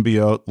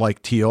symbiote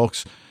like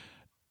Teal'c's,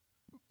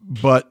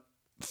 but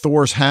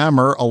Thor's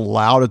hammer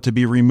allowed it to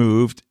be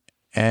removed,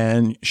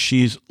 and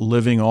she's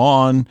living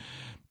on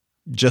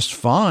just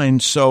fine.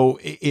 So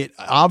it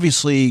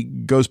obviously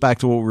goes back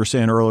to what we were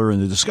saying earlier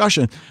in the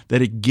discussion,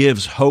 that it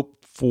gives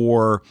hope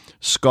for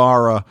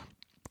Skara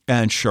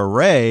and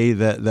Sharai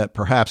that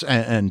perhaps,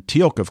 and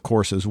Teal'c, of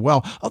course, as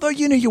well. Although,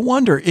 you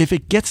wonder if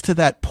it gets to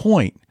that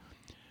point,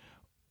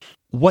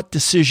 what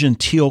decision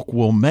Teal'c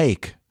will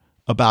make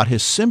about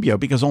his symbiote.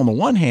 Because on the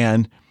one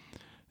hand,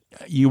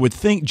 you would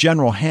think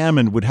General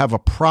Hammond would have a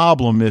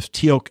problem if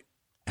Teal'c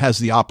has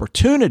the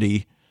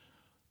opportunity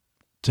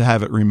to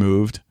have it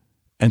removed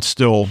and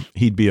still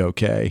he'd be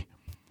okay,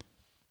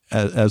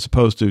 as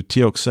opposed to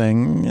Teal'c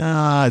saying,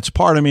 it's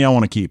part of me, I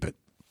want to keep it.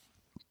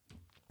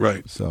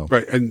 Right. So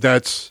right. And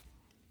that's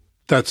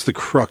the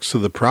crux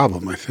of the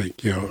problem, I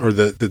think, or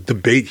the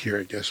debate here,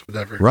 I guess,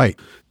 whatever. Right.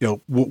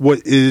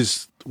 What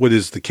is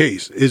the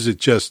case? Is it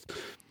just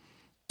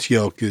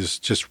Teal'c is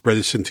just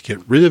reticent to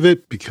get rid of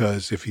it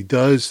because if he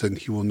does, then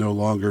he will no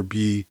longer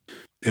be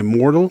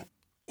immortal?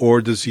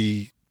 Or does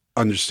he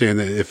understand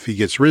that if he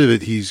gets rid of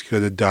it, he's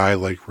going to die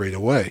like right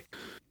away?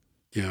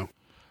 You know,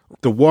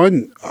 the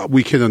one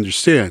we can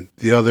understand,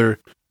 the other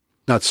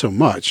not so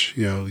much.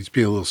 You know, he's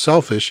being a little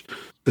selfish,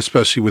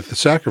 especially with the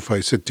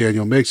sacrifice that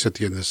Daniel makes at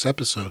the end of this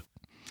episode.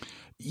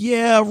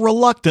 Yeah,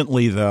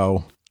 reluctantly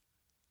though.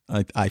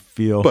 I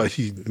feel, but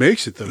he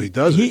makes it though. He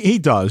does. He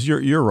does.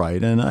 You're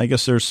right, and I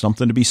guess there's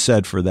something to be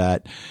said for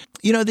that.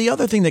 You know, the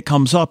other thing that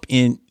comes up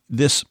in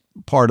this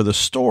part of the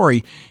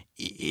story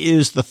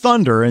is the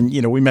thunder, and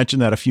you know, we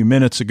mentioned that a few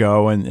minutes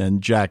ago,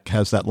 and Jack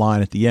has that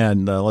line at the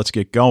end, "Let's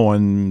get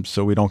going,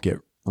 so we don't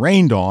get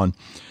rained on."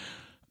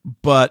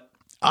 But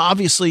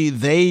obviously,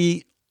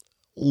 they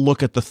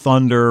look at the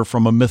thunder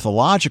from a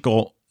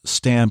mythological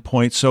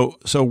standpoint. So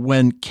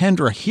when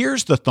Kendra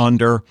hears the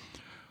thunder,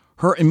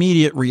 her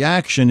immediate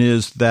reaction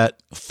is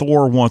that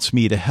Thor wants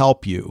me to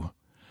help you.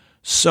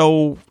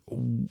 So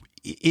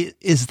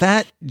is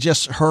that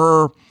just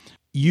her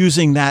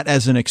using that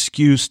as an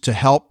excuse to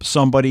help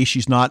somebody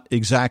she's not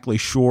exactly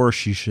sure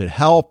she should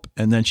help,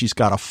 and then she's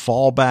got a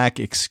fallback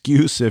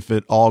excuse if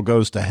it all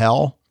goes to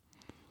hell?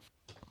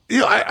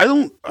 Yeah, I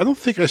don't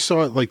think I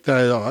saw it like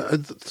that at all. I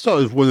saw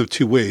it one of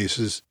two ways: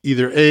 is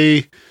either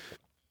A,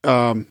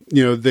 you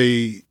know,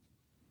 they,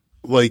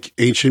 like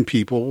ancient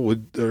people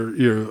would, or,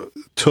 you know,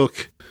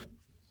 took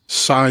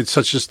signs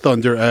such as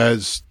thunder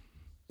as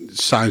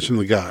signs from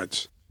the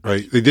gods,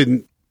 right? They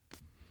didn't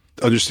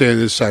understand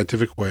it in a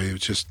scientific way. It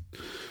was just,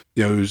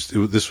 you know,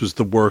 this was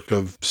the work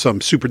of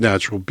some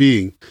supernatural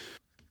being.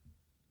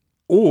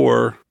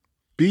 Or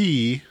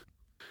B,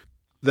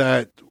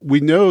 that we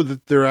know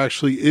that there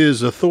actually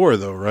is a Thor,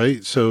 though,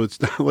 right? So it's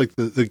not like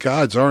the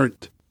gods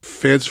aren't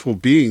fanciful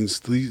beings.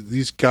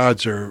 These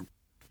gods are,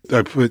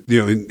 I put,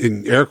 you know,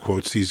 in air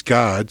quotes, these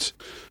gods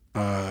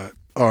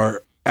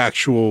are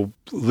actual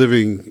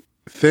living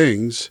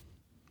things.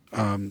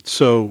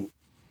 So,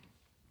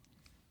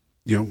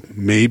 you know,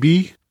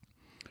 maybe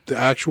the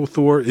actual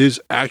Thor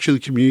is actually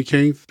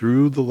communicating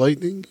through the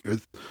lightning or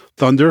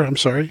thunder. I'm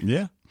sorry.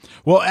 Yeah.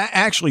 Well,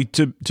 actually,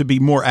 to be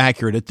more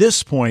accurate, at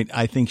this point,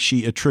 I think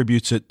she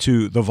attributes it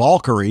to the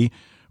Valkyrie,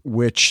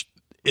 which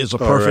is a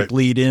perfect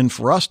lead in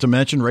for us to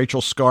mention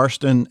Rachel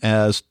Skarsten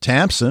as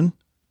Tamsin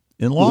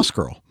in Lost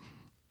Girl.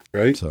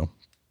 Right. So,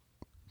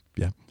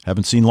 yeah.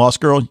 Haven't seen Lost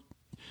Girl? You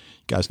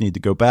guys need to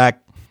go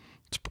back.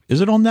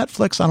 Is it on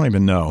Netflix? I don't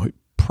even know. It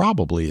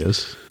probably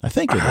is. I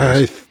think it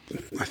is.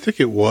 I think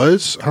it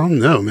was. I don't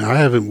know, man. I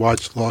haven't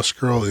watched Lost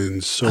Girl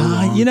in so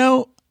long. You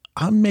know,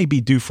 I may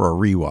be due for a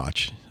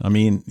rewatch. I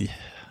mean,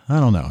 I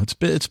don't know.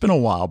 It's been a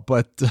while.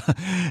 But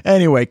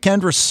anyway,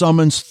 Kendra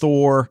summons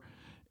Thor.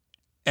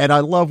 And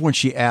I love when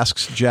she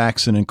asks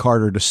Jackson and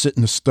Carter to sit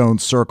in the stone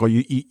circle.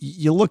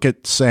 You look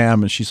at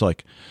Sam and she's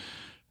like,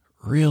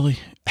 really?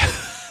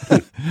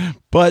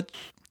 But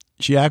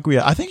she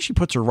acquiesces. I think she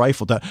puts her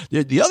rifle down.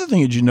 The other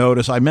thing that you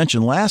notice, I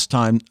mentioned last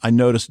time, I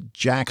noticed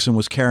Jackson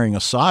was carrying a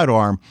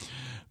sidearm.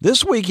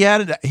 This week he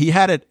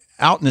had it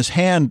out in his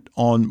hand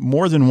on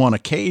more than one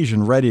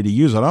occasion, ready to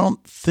use it. I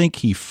don't think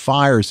he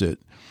fires it,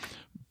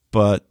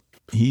 but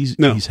but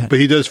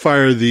he does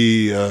fire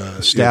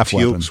the staff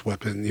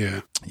weapon.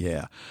 Yeah.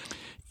 Yeah.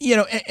 You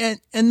know,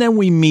 and then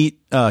we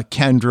meet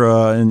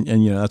Kendra,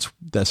 and you know, that's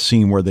that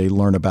scene where they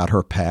learn about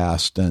her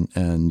past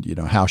and you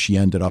know, how she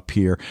ended up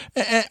here.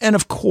 And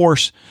of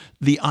course,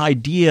 the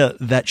idea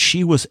that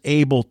she was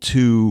able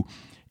to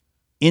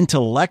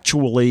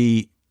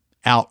intellectually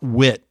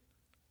outwit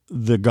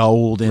the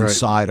gold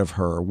inside of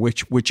her,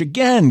 which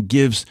again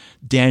gives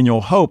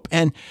Daniel hope.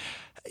 And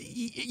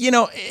you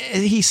know,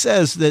 he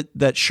says that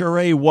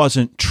Sharai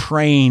wasn't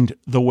trained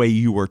the way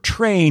you were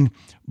trained,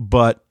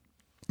 but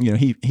you know,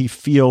 he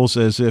feels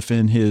as if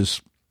in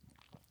his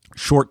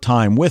short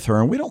time with her,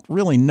 and we don't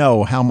really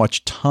know how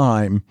much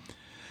time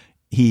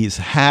he's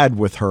had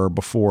with her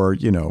before,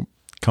 you know,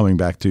 coming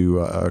to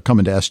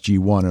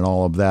SG1 and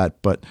all of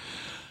that. But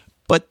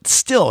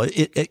still,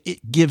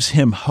 it gives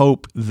him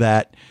hope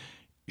that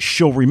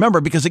she'll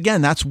remember, because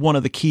again, that's one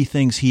of the key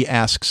things he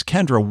asks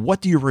Kendra.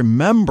 What do you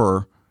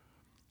remember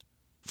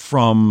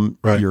from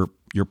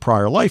your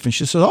prior life? And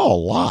she says, oh, a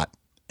lot.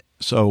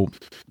 So,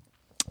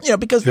 you know,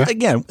 because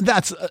again,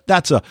 that's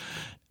a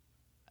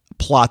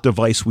plot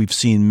device we've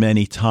seen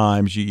many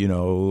times. You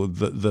know,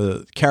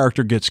 the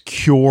character gets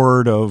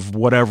cured of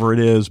whatever it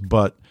is,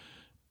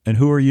 and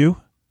who are you?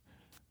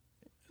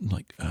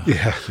 Like,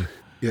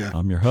 yeah,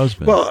 I'm your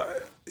husband. Well,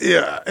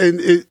 yeah,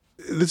 and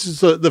this is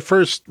the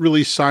first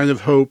really sign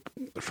of hope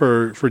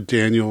for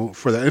Daniel,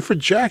 for that, and for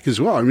Jack as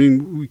well. I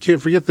mean, we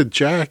can't forget that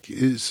Jack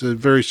is a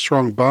very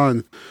strong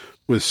bond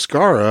with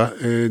Skara,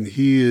 and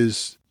he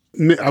is,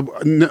 I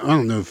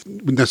don't know if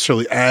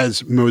necessarily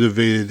as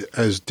motivated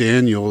as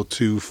Daniel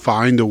to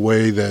find a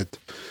way that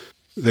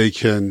they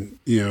can,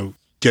 you know,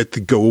 get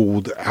the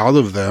gold out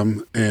of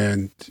them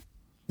and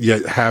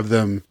yet have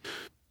them,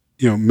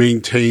 you know,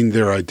 maintain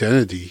their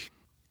identity.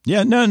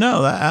 Yeah, no,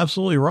 that's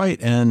absolutely right.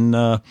 And,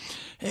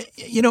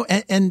 you know,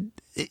 and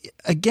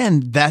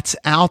again, that's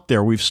out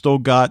there. We've still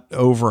got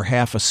over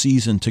half a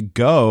season to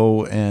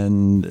go,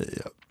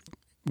 and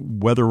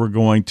whether we're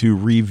going to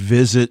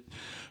revisit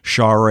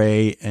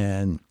Shara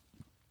and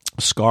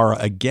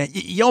Skaara again,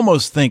 you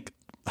almost think,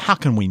 how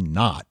can we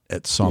not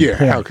at some point?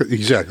 Yeah,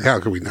 exactly. How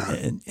can we not?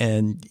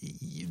 And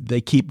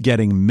they keep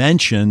getting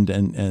mentioned,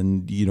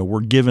 and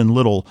we're given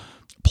little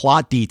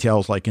plot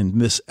details like in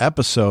this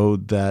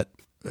episode that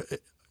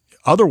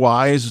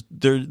otherwise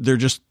they're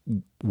just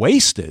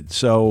wasted.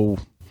 So,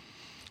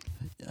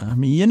 I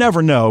mean, you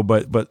never know,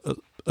 but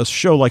a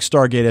show like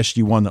Stargate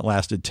SG-1 that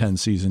lasted 10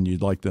 seasons,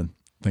 you'd like to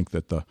think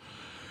that the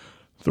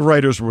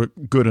writers were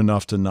good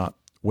enough to not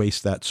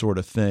waste that sort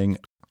of thing.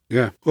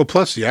 Yeah. Well,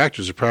 plus the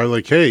actors are probably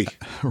like, hey,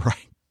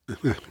 right.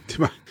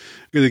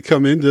 Going to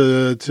come in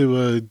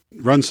to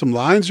run some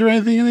lines or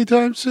anything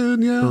anytime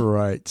soon? Yeah.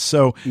 Right.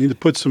 So you need to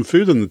put some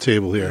food on the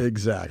table here.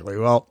 Exactly.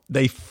 Well,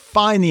 they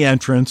find the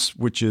entrance,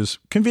 which is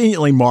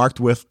conveniently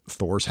marked with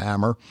Thor's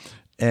hammer.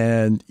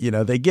 And,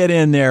 they get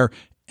in there,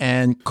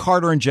 and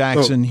Carter and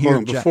Jackson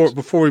hear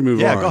before we move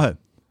on. Yeah, go ahead.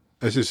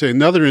 As I say,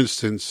 another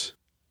instance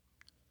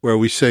where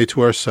we say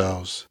to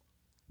ourselves,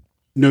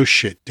 no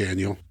shit,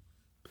 Daniel.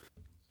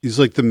 He's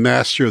like the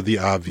master of the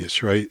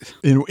obvious, right?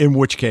 In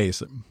which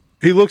case?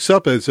 He looks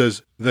up and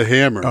says, the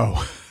hammer.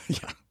 Oh,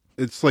 yeah.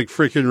 It's like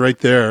freaking right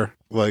there.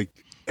 Like,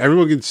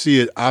 everyone can see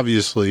it,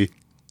 obviously,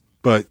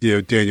 but,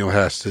 Daniel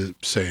has to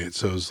say it.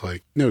 So it's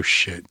like, no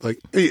shit. Like,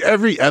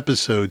 every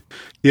episode,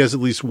 he has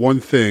at least one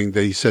thing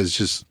that he says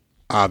just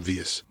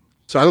obvious.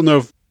 So I don't know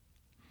if,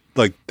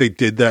 like, they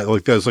did that.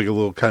 Like, that was like a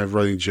little kind of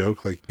running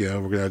joke. Like, we're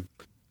going to have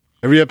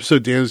every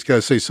episode, Daniel's got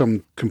to say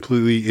something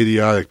completely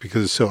idiotic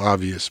because it's so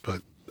obvious,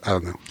 but I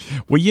don't know.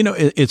 Well,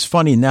 it's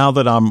funny now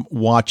that I'm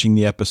watching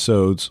the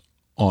episodes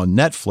on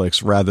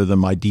Netflix rather than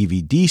my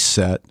DVD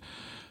set.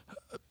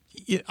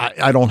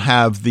 I don't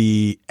have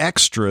the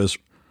extras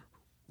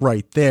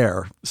right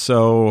there,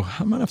 so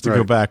I'm gonna have to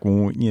go back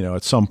when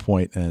at some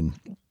point. And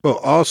well,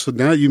 also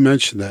now you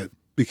mention that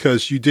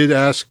because you did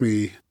ask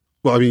me.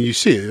 Well, I mean, you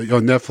see it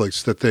on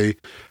Netflix that they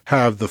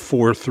have the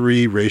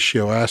 4:3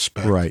 ratio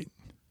aspect, right,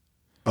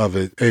 of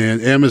it,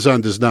 and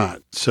Amazon does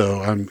not. So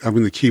I'm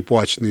going to keep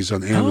watching these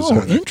on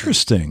Amazon. Oh,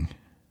 interesting.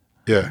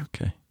 Yeah.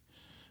 Okay.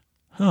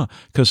 Huh?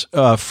 Because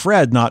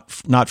Fred, not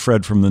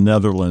Fred from the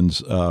Netherlands,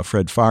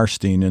 Fred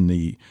Firestein in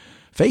the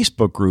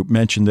Facebook group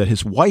mentioned that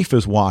his wife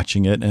is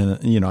watching it, and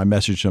I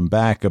messaged him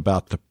back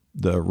about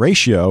the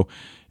ratio,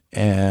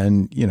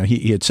 and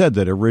he had said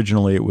that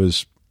originally it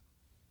was,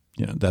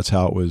 that's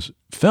how it was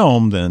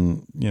filmed,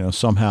 and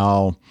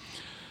somehow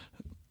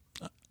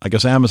I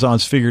guess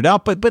Amazon's figured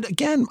out, but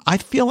again, I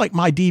feel like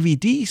my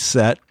DVD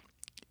set,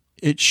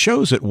 it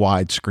shows it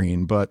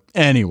widescreen. But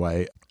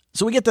anyway,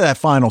 so we get to that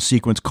final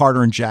sequence.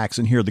 Carter and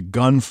Jackson hear the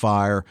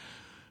gunfire.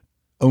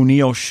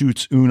 O'Neill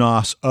shoots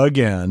Unas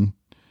again.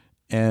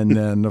 And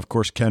then, of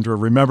course, Kendra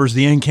remembers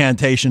the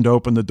incantation to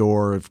open the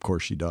door. Of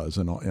course she does.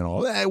 And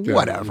all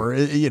whatever.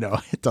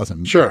 It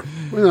doesn't. Sure.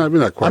 We're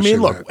not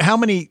questioning look, how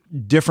many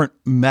different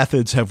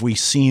methods have we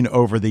seen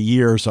over the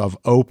years of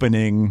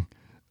opening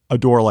a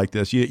door like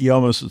this? You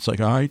almost, it's like,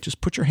 all right,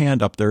 just put your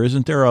hand up there.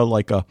 Isn't there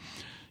an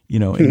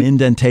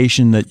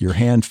indentation that your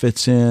hand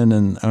fits in?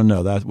 And oh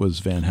no, that was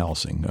Van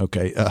Helsing.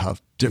 Okay.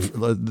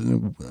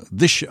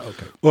 This show.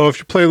 Okay. Well, if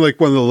you're playing like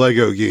one of the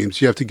Lego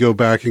games, you have to go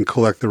back and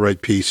collect the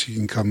right piece. You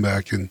can come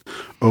back and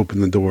open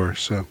the door.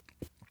 So,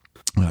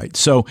 all right.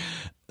 So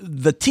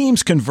the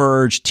teams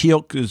converge.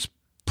 Teal'c is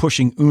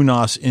pushing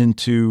Unas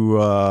into,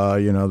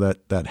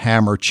 that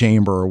hammer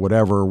chamber or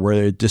whatever,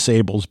 where it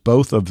disables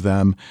both of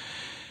them.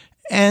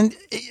 And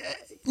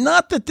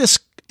not that this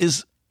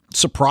is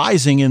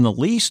surprising in the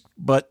least,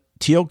 but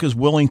Teal'c is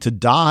willing to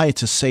die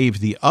to save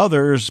the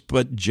others,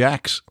 but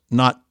Jack's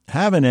not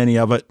having any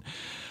of it.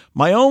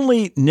 My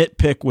only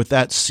nitpick with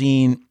that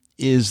scene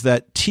is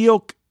that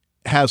Teal'c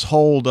has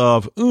hold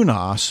of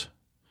Unas.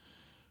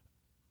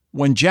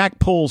 When Jack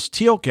pulls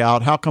Teal'c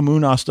out, how come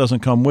Unas doesn't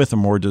come with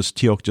him, or does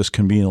Teal'c just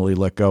conveniently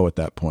let go at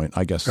that point?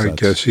 I guess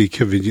he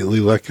conveniently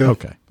let go.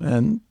 Okay.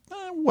 And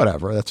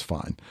whatever, that's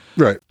fine.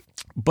 Right.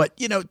 But,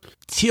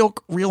 Teal'c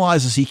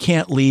realizes he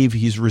can't leave.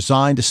 He's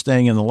resigned to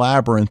staying in the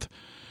labyrinth.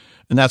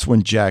 And that's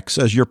when Jack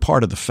says, you're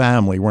part of the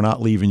family. We're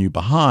not leaving you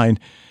behind.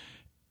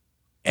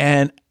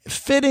 And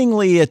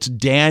fittingly, it's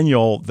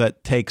Daniel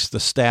that takes the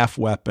staff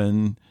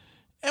weapon.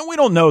 And we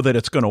don't know that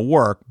it's going to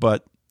work,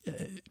 but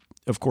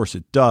of course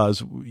it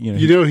does.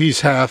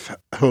 He's half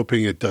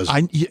hoping it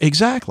doesn't.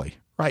 Exactly.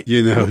 Right.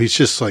 He's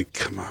just like,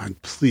 come on,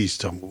 please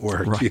don't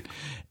work. Right.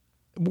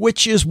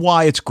 Which is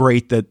why it's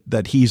great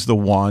that he's the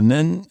one.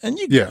 And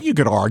you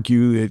could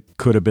argue it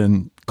could have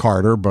been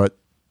Carter, but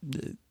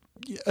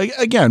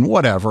again,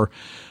 whatever.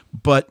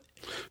 But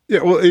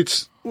yeah, well,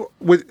 it's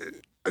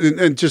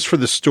and just for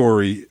the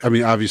story, I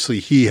mean, obviously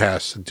he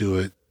has to do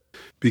it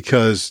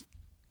because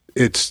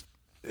it's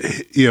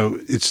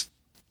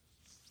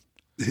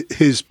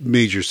his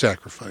major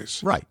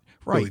sacrifice. Right.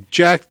 Really.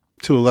 Jack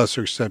to a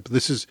lesser extent, but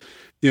this is,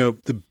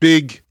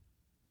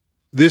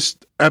 this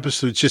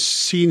episode just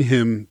seen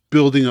him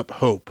building up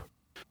hope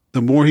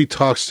the more he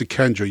talks to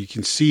Kendra, you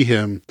can see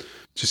him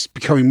just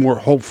becoming more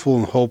hopeful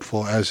and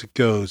hopeful as it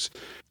goes.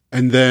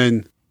 And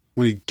then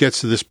when he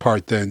gets to this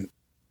part, then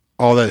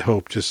all that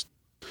hope just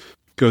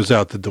goes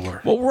out the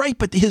door. Well, right,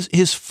 but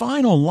his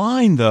final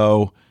line,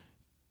 though,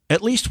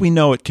 at least we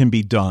know it can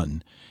be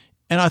done.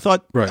 And I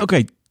thought,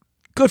 okay,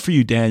 good for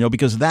you, Daniel,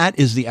 because that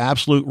is the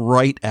absolute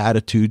right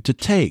attitude to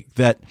take,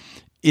 that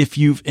if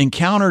you've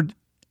encountered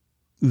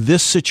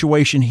this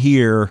situation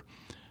here,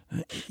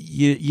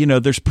 you know,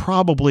 there's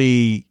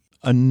probably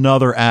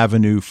another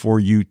avenue for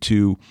you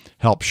to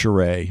help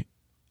Sheree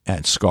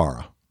and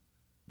Skara.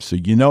 So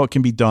you know it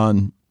can be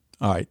done.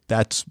 All right,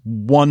 that's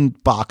one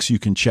box you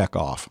can check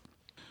off.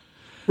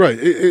 Right,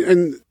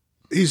 and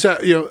he's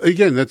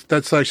again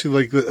that's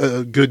actually like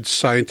a good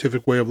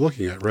scientific way of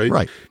looking at it, right?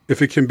 Right.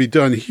 If it can be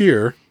done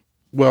here,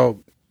 well,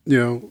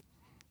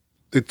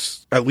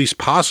 it's at least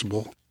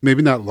possible,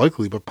 maybe not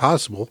likely, but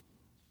possible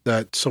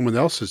that someone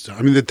else has done.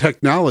 I mean, the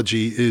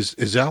technology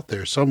is out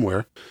there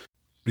somewhere.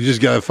 You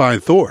just got to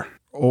find Thor.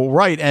 Oh,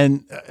 right.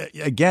 And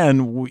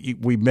again,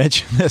 we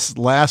mentioned this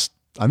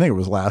I think it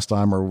was last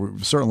time, or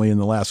certainly in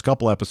the last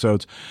couple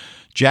episodes.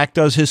 Jack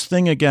does his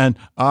thing again.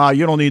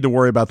 You don't need to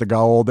worry about the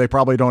Goa'uld. They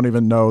probably don't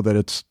even know that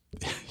it's,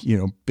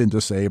 been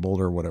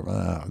disabled or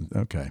whatever.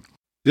 Okay.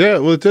 Yeah,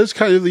 well, it does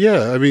kind of,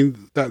 I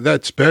mean,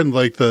 that's been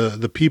like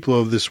the people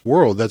of this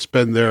world. That's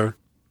been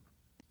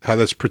how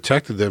that's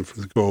protected them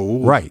from the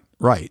Goa'uld.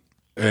 Right.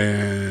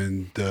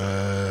 And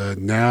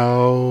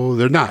now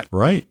they're not.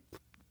 Right.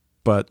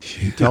 But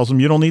he tells them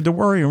you don't need to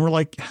worry. And we're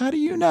like, how do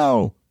you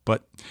know?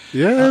 But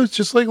it's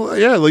just like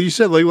you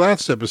said, like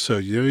last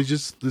episode, he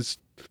just this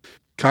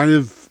kind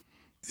of,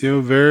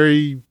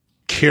 very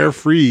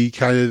carefree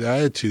kind of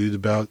attitude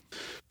about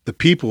the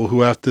people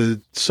who have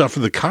to suffer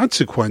the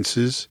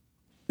consequences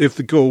if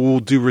the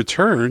Goa'uld do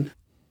return,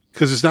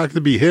 because it's not going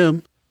to be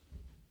him.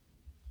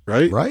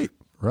 Right.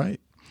 Right.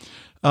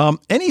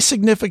 Any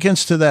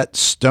significance to that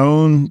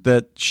stone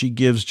that she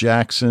gives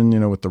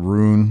Jackson, with the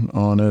rune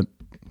on it?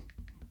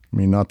 I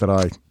mean, not that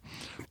I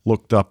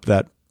looked up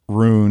that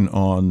rune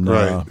on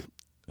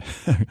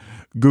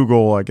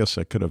Google. I guess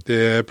I could have.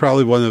 Yeah,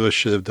 probably one of us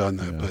should have done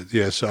that.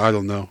 Yeah. But so I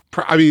don't know.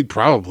 I mean,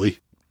 probably.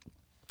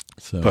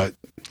 So, but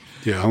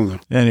I don't know.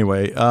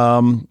 Anyway,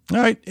 all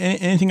right.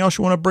 Anything else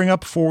you want to bring up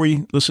before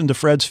we listen to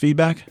Fred's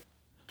feedback?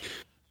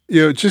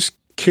 Just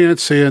can't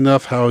say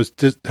enough how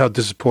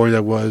disappointed I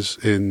was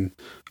in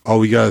All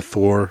We Got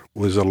Thor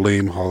was a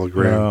lame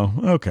hologram.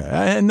 Oh, okay.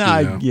 And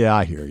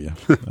I hear you.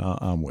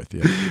 I'm with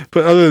you.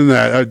 But other than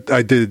that,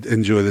 I did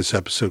enjoy this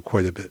episode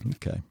quite a bit.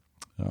 Okay.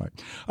 All right.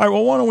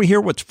 Well, why don't we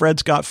hear what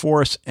Fred's got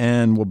for us,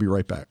 and we'll be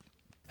right back.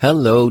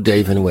 Hello,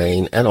 Dave and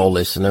Wayne, and all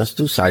listeners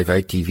to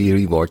Sci-Fi TV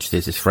Rewatch.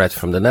 This is Fred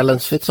from the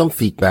Netherlands with some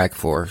feedback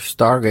for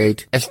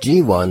Stargate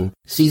SG-1,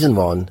 Season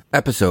 1,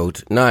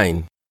 Episode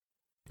 9.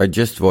 I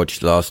just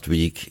watched last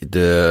week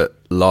the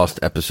last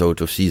episode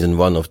of Season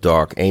 1 of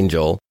Dark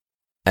Angel,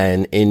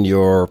 and in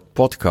your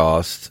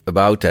podcast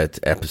about that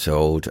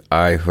episode,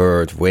 I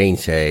heard Wayne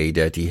say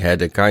that he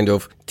had a kind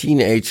of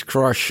teenage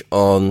crush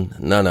on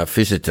Nana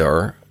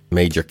Visitor,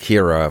 Major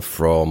Kira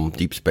from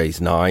Deep Space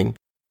Nine,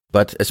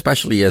 but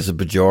especially as a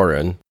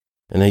Bajoran,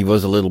 and he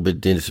was a little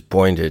bit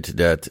disappointed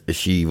that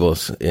she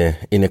was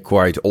in a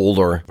quite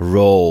older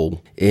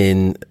role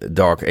in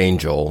Dark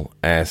Angel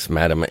as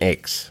Madam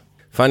X.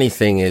 Funny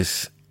thing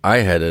is, I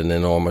had an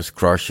enormous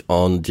crush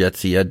on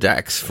Jadzia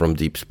Dax from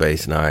Deep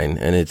Space Nine,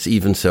 and it's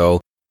even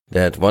so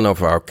that one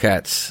of our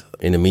cats,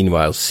 in the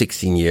meanwhile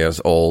 16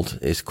 years old,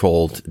 is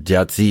called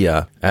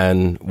Jadzia,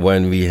 and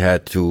when we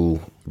had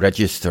to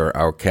register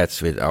our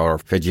cats with our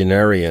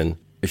veterinarian,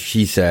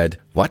 she said,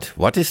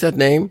 What is that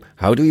name?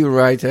 How do you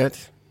write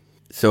that?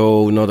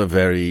 So not a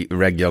very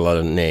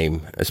regular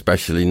name,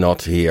 especially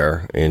not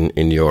here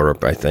in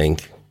Europe, I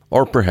think.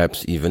 Or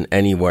perhaps even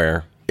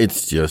anywhere.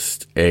 It's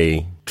just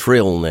a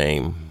trill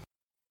name.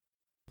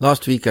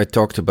 Last week I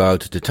talked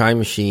about The Time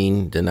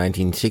Machine, the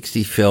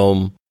 1960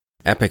 film,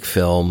 epic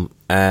film,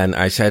 and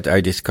I said I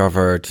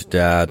discovered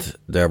that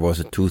there was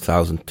a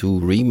 2002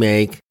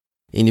 remake.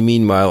 In the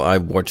meanwhile, I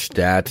watched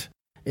that.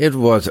 It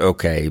was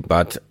okay,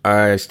 but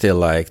I still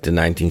like the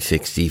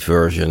 1960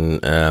 version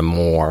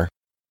more.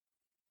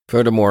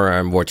 Furthermore,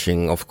 I'm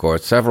watching, of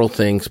course, several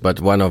things, but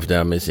one of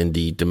them is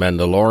indeed The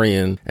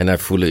Mandalorian, and I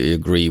fully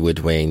agree with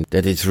Wayne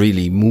that it's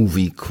really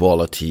movie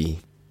quality.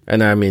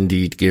 And I'm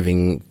indeed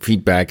giving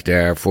feedback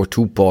there for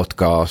two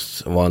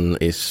podcasts. One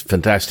is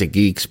Fantastic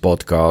Geeks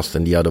podcast,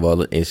 and the other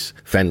one is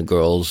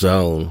Fangirl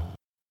Zone.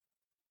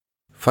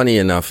 Funny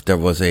enough, there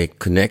was a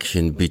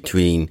connection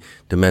between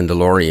The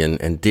Mandalorian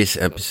and this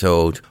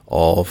episode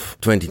of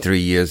 23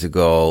 years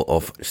ago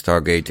of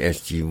Stargate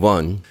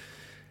SG-1.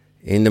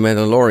 In The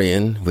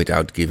Mandalorian,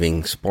 without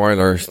giving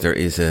spoilers, there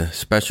is a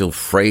special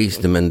phrase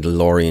The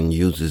Mandalorian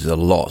uses a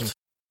lot.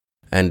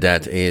 And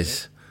that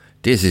is,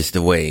 this is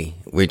the way,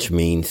 which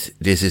means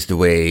this is the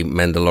way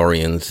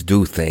Mandalorians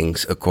do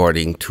things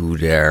according to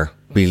their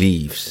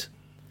beliefs.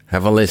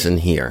 Have a listen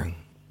here.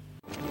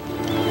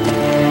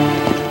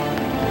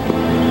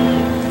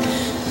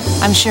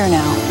 I'm sure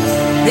now.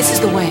 This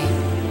is the way.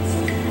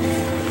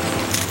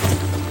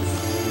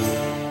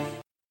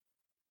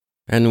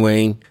 And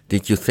Wayne,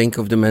 did you think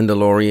of The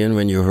Mandalorian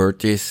when you heard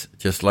this,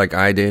 just like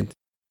I did?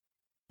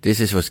 This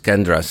is what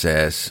Kendra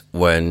says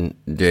when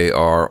they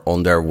are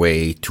on their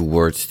way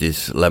towards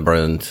this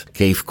labyrinth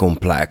cave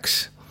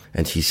complex.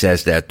 And she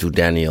says that to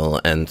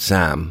Daniel and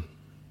Sam.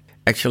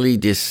 Actually,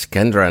 this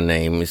Kendra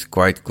name is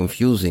quite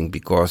confusing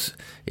because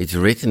it's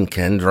written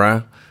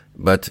Kendra,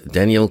 but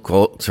Daniel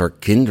calls her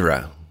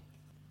Kindra.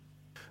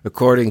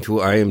 According to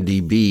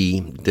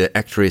IMDb, the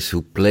actress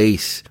who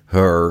plays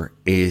her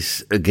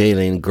is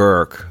Galen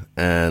Gurk,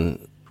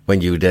 and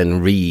when you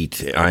then read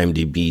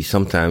IMDb,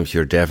 sometimes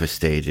you're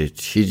devastated.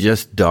 She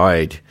just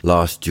died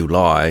last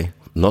July,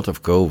 not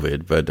of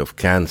COVID, but of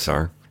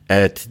cancer,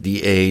 at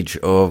the age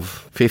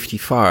of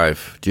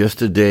 55,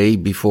 just a day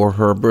before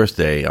her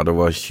birthday.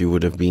 Otherwise, she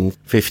would have been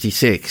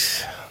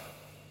 56.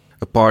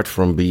 Apart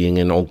from being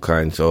in all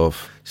kinds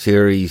of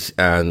series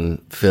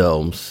and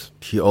films,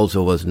 she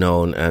also was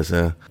known as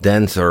a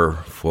dancer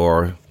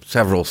for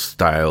several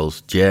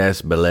styles: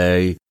 jazz,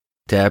 ballet,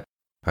 tap,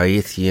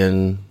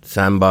 Haitian,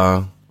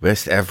 samba,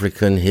 West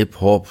African,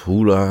 hip-hop,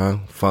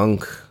 hula,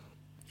 funk.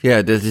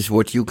 Yeah, that is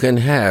what you can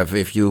have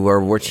if you are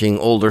watching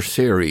older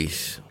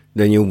series.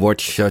 Then you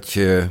watch such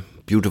a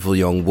beautiful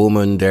young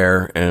woman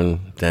there,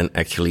 and then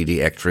actually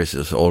the actress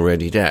is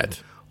already dead.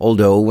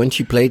 Although when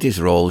she played this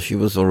role, she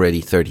was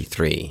already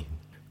 33.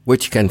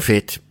 Which can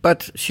fit,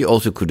 but she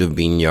also could have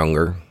been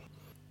younger.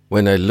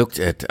 When I looked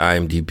at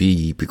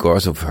IMDb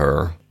because of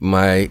her,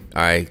 my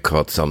eye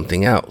caught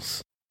something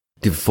else.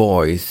 The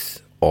voice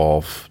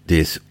of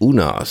this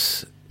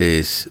Unas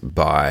is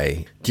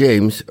by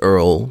James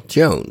Earl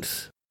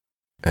Jones.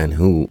 And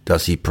who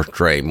does he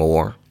portray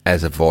more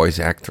as a voice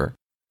actor?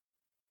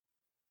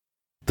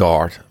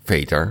 Darth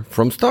Vader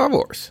from Star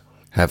Wars.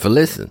 Have a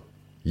listen.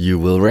 You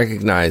will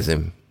recognize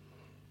him.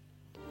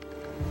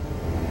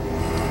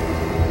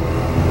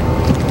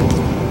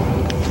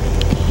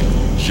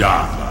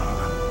 Java,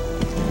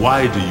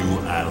 why do you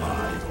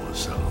ally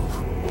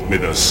yourself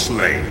with a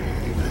slave?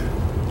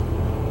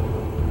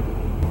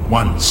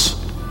 Once,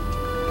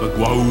 the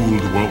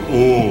Goa'uld were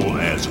all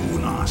as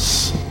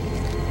Unas.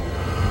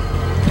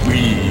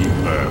 We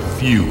were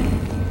few,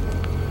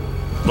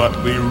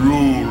 but we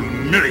rule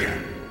millions.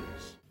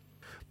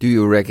 Do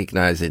you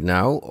recognize it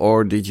now,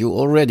 or did you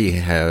already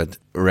have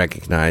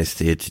recognized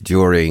it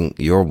during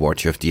your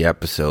watch of the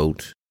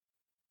episode?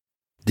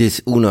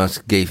 This Unas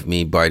gave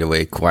me, by the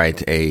way,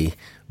 quite a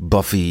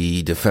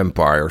Buffy the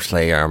Vampire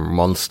Slayer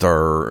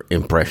monster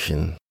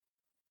impression.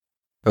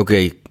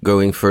 Okay,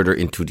 going further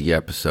into the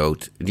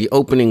episode. The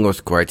opening was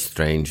quite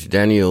strange.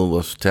 Daniel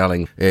was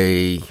telling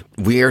a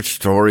weird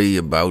story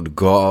about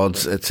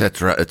gods,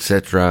 etc.,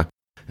 etc.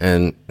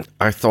 And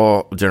I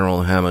thought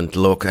General Hammond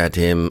look at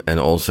him and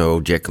also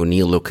Jack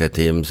O'Neill look at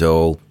him.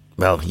 So,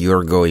 well,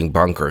 you're going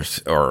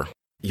bonkers or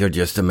you're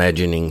just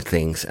imagining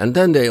things. And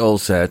then they all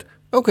said,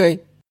 okay,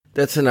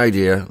 that's an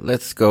idea.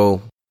 Let's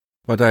go.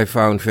 What I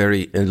found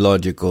very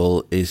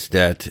illogical is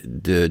that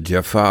the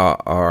Jaffa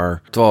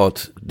are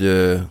taught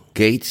the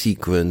gate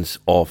sequence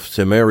of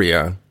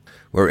Samaria,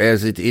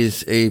 whereas it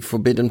is a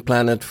forbidden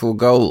planet for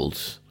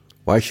Goa'ulds.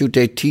 Why should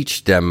they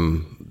teach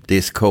them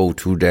this code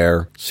to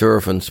their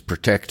servants,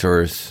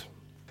 protectors?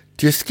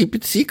 Just keep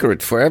it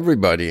secret for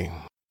everybody.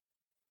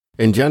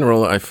 In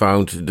general, I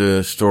found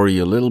the story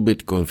a little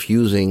bit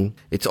confusing.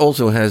 It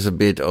also has a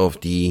bit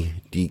of the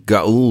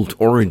Goa'uld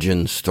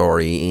origin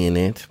story in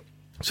it.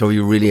 So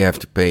you really have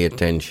to pay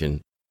attention.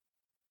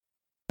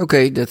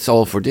 Okay, that's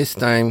all for this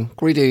time.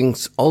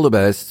 Greetings, all the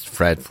best,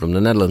 Fred from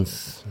the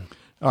Netherlands.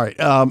 All right.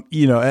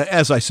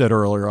 As I said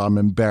earlier, I'm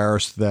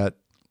embarrassed that,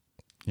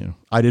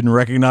 I didn't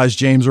recognize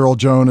James Earl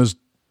Jones as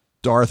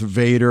Darth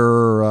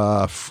Vader.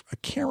 I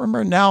can't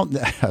remember now.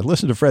 I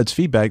listened to Fred's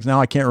feedback. Now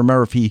I can't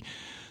remember if he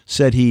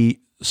said he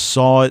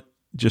saw it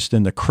just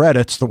in the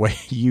credits, the way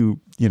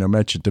you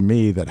mentioned to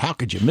me that how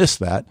could you miss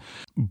that?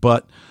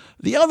 But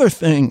the other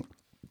thing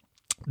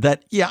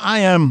that, I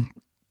am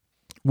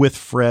with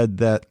Fred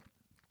that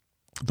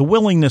the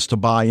willingness to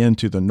buy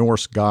into the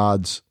Norse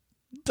gods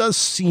does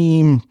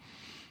seem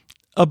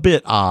a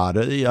bit odd,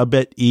 a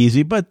bit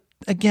easy. But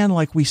again,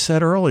 like we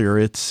said earlier,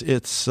 it's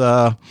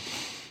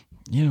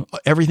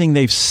everything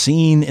they've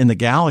seen in the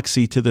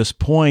galaxy to this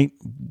point.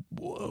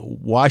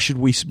 Why should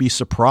we be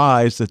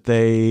surprised that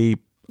they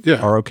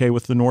are okay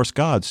with the Norse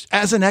gods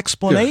as an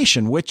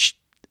explanation, which,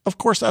 of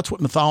course, that's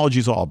what mythology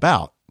is all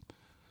about.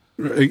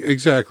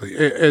 Exactly.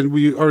 And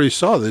we already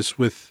saw this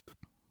with,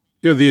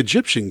 the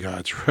Egyptian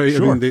gods, right?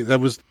 Sure. I mean, that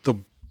was the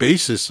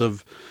basis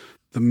of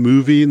the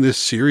movie and this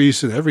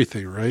series and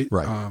everything, right?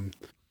 Right.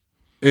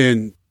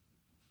 And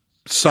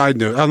side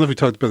note, I don't know if we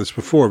talked about this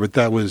before, but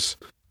that was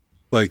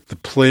like the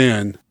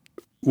plan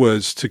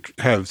was to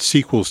have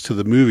sequels to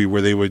the movie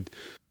where they would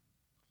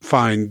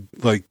find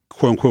like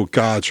quote unquote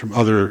gods from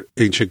other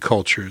ancient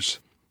cultures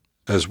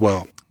as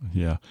well.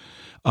 Yeah.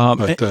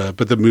 But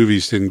the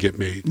movies didn't get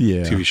made.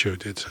 Yeah. The TV show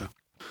did so.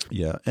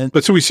 Yeah.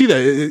 But so we see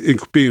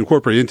that being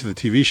incorporated into the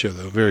TV show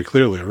though, very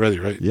clearly already,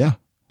 right? Yeah.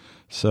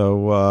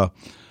 So,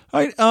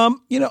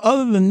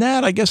 other than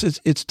that, I guess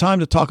it's time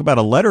to talk about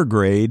a letter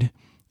grade.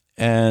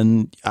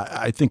 And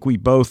I think we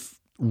both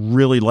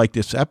really like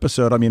this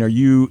episode. I mean, are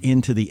you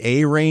into the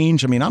A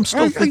range? I mean, I'm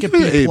still thinking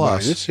B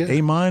plus.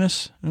 A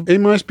minus? A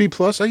minus, B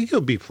plus. I can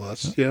go B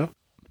plus, yeah.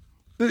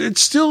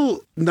 It's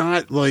still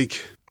not like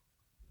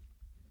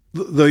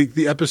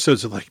the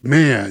episodes are like,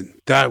 man,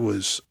 that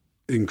was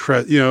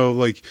incredible.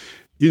 Like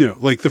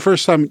the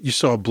first time you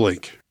saw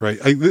Blink, right?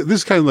 This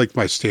is kind of like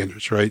my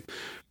standards, right?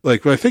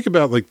 Like when I think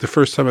about like the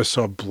first time I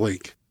saw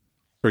Blink,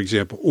 for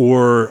example,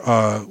 or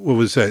what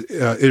was that?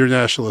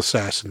 International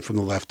Assassin from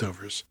The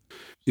Leftovers.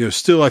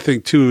 Still I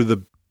think two of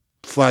the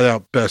flat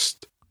out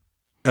best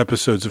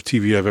episodes of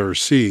TV I've ever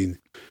seen.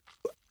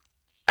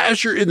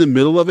 As you're in the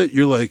middle of it,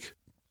 you're like,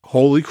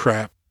 holy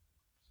crap,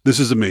 this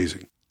is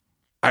amazing.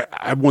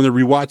 I want to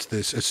rewatch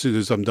this as soon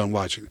as I'm done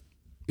watching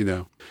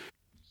it,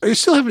 I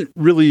still haven't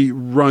really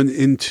run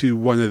into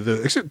one of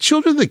the, except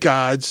Children of the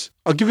Gods.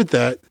 I'll give it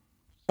that.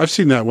 I've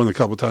seen that one a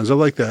couple of times. I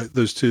like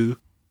those two,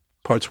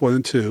 parts 1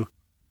 and 2.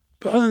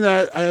 But other than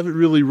that, I haven't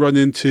really run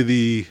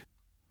into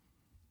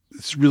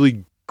it's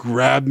really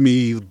grabbed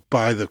me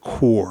by the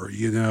core,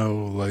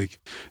 like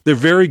they're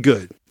very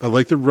good. I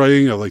like the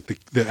writing. I like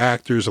the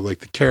actors. I like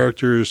the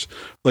characters.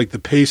 I like the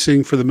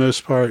pacing for the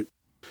most part.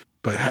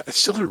 But I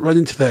still haven't run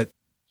into that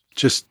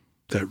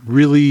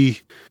really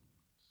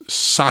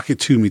sock it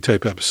to me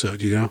type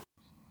episode,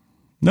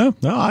 No,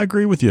 I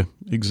agree with you.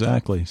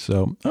 Exactly.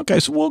 So, okay.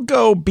 So we'll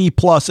go B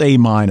plus, A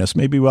minus.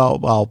 Maybe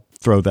I'll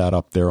throw that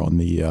up there on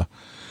the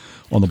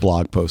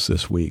blog post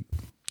this week.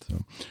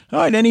 So, all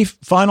right. Any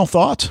final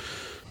thoughts?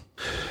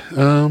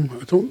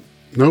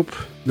 Nope.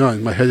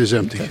 None. My head is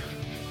empty.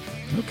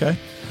 Okay.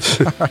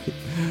 All right.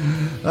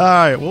 All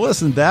right. Well,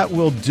 listen, that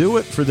will do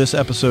it for this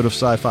episode of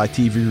Sci-Fi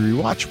TV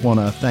Rewatch. Want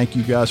to thank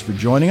you guys for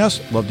joining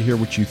us. Love to hear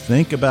what you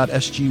think about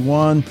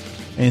SG-1.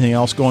 Anything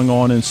else going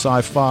on in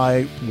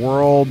sci-fi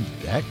world?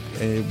 Heck,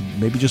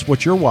 maybe just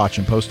what you're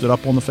watching. Post it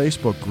up on the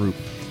Facebook group.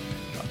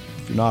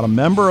 If you're not a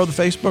member of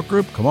the Facebook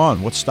group, come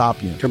on. What's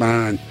stopping you? Come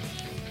on.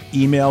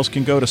 Emails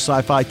can go to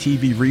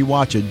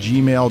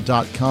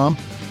sci-fi-tv-rewatch@gmail.com.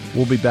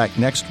 We'll be back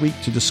next week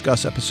to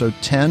discuss episode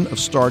 10 of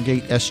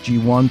Stargate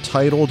SG-1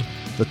 titled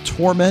The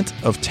Torment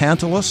of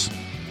Tantalus.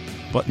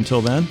 But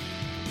until then,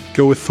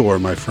 go with Thor,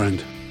 my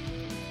friend.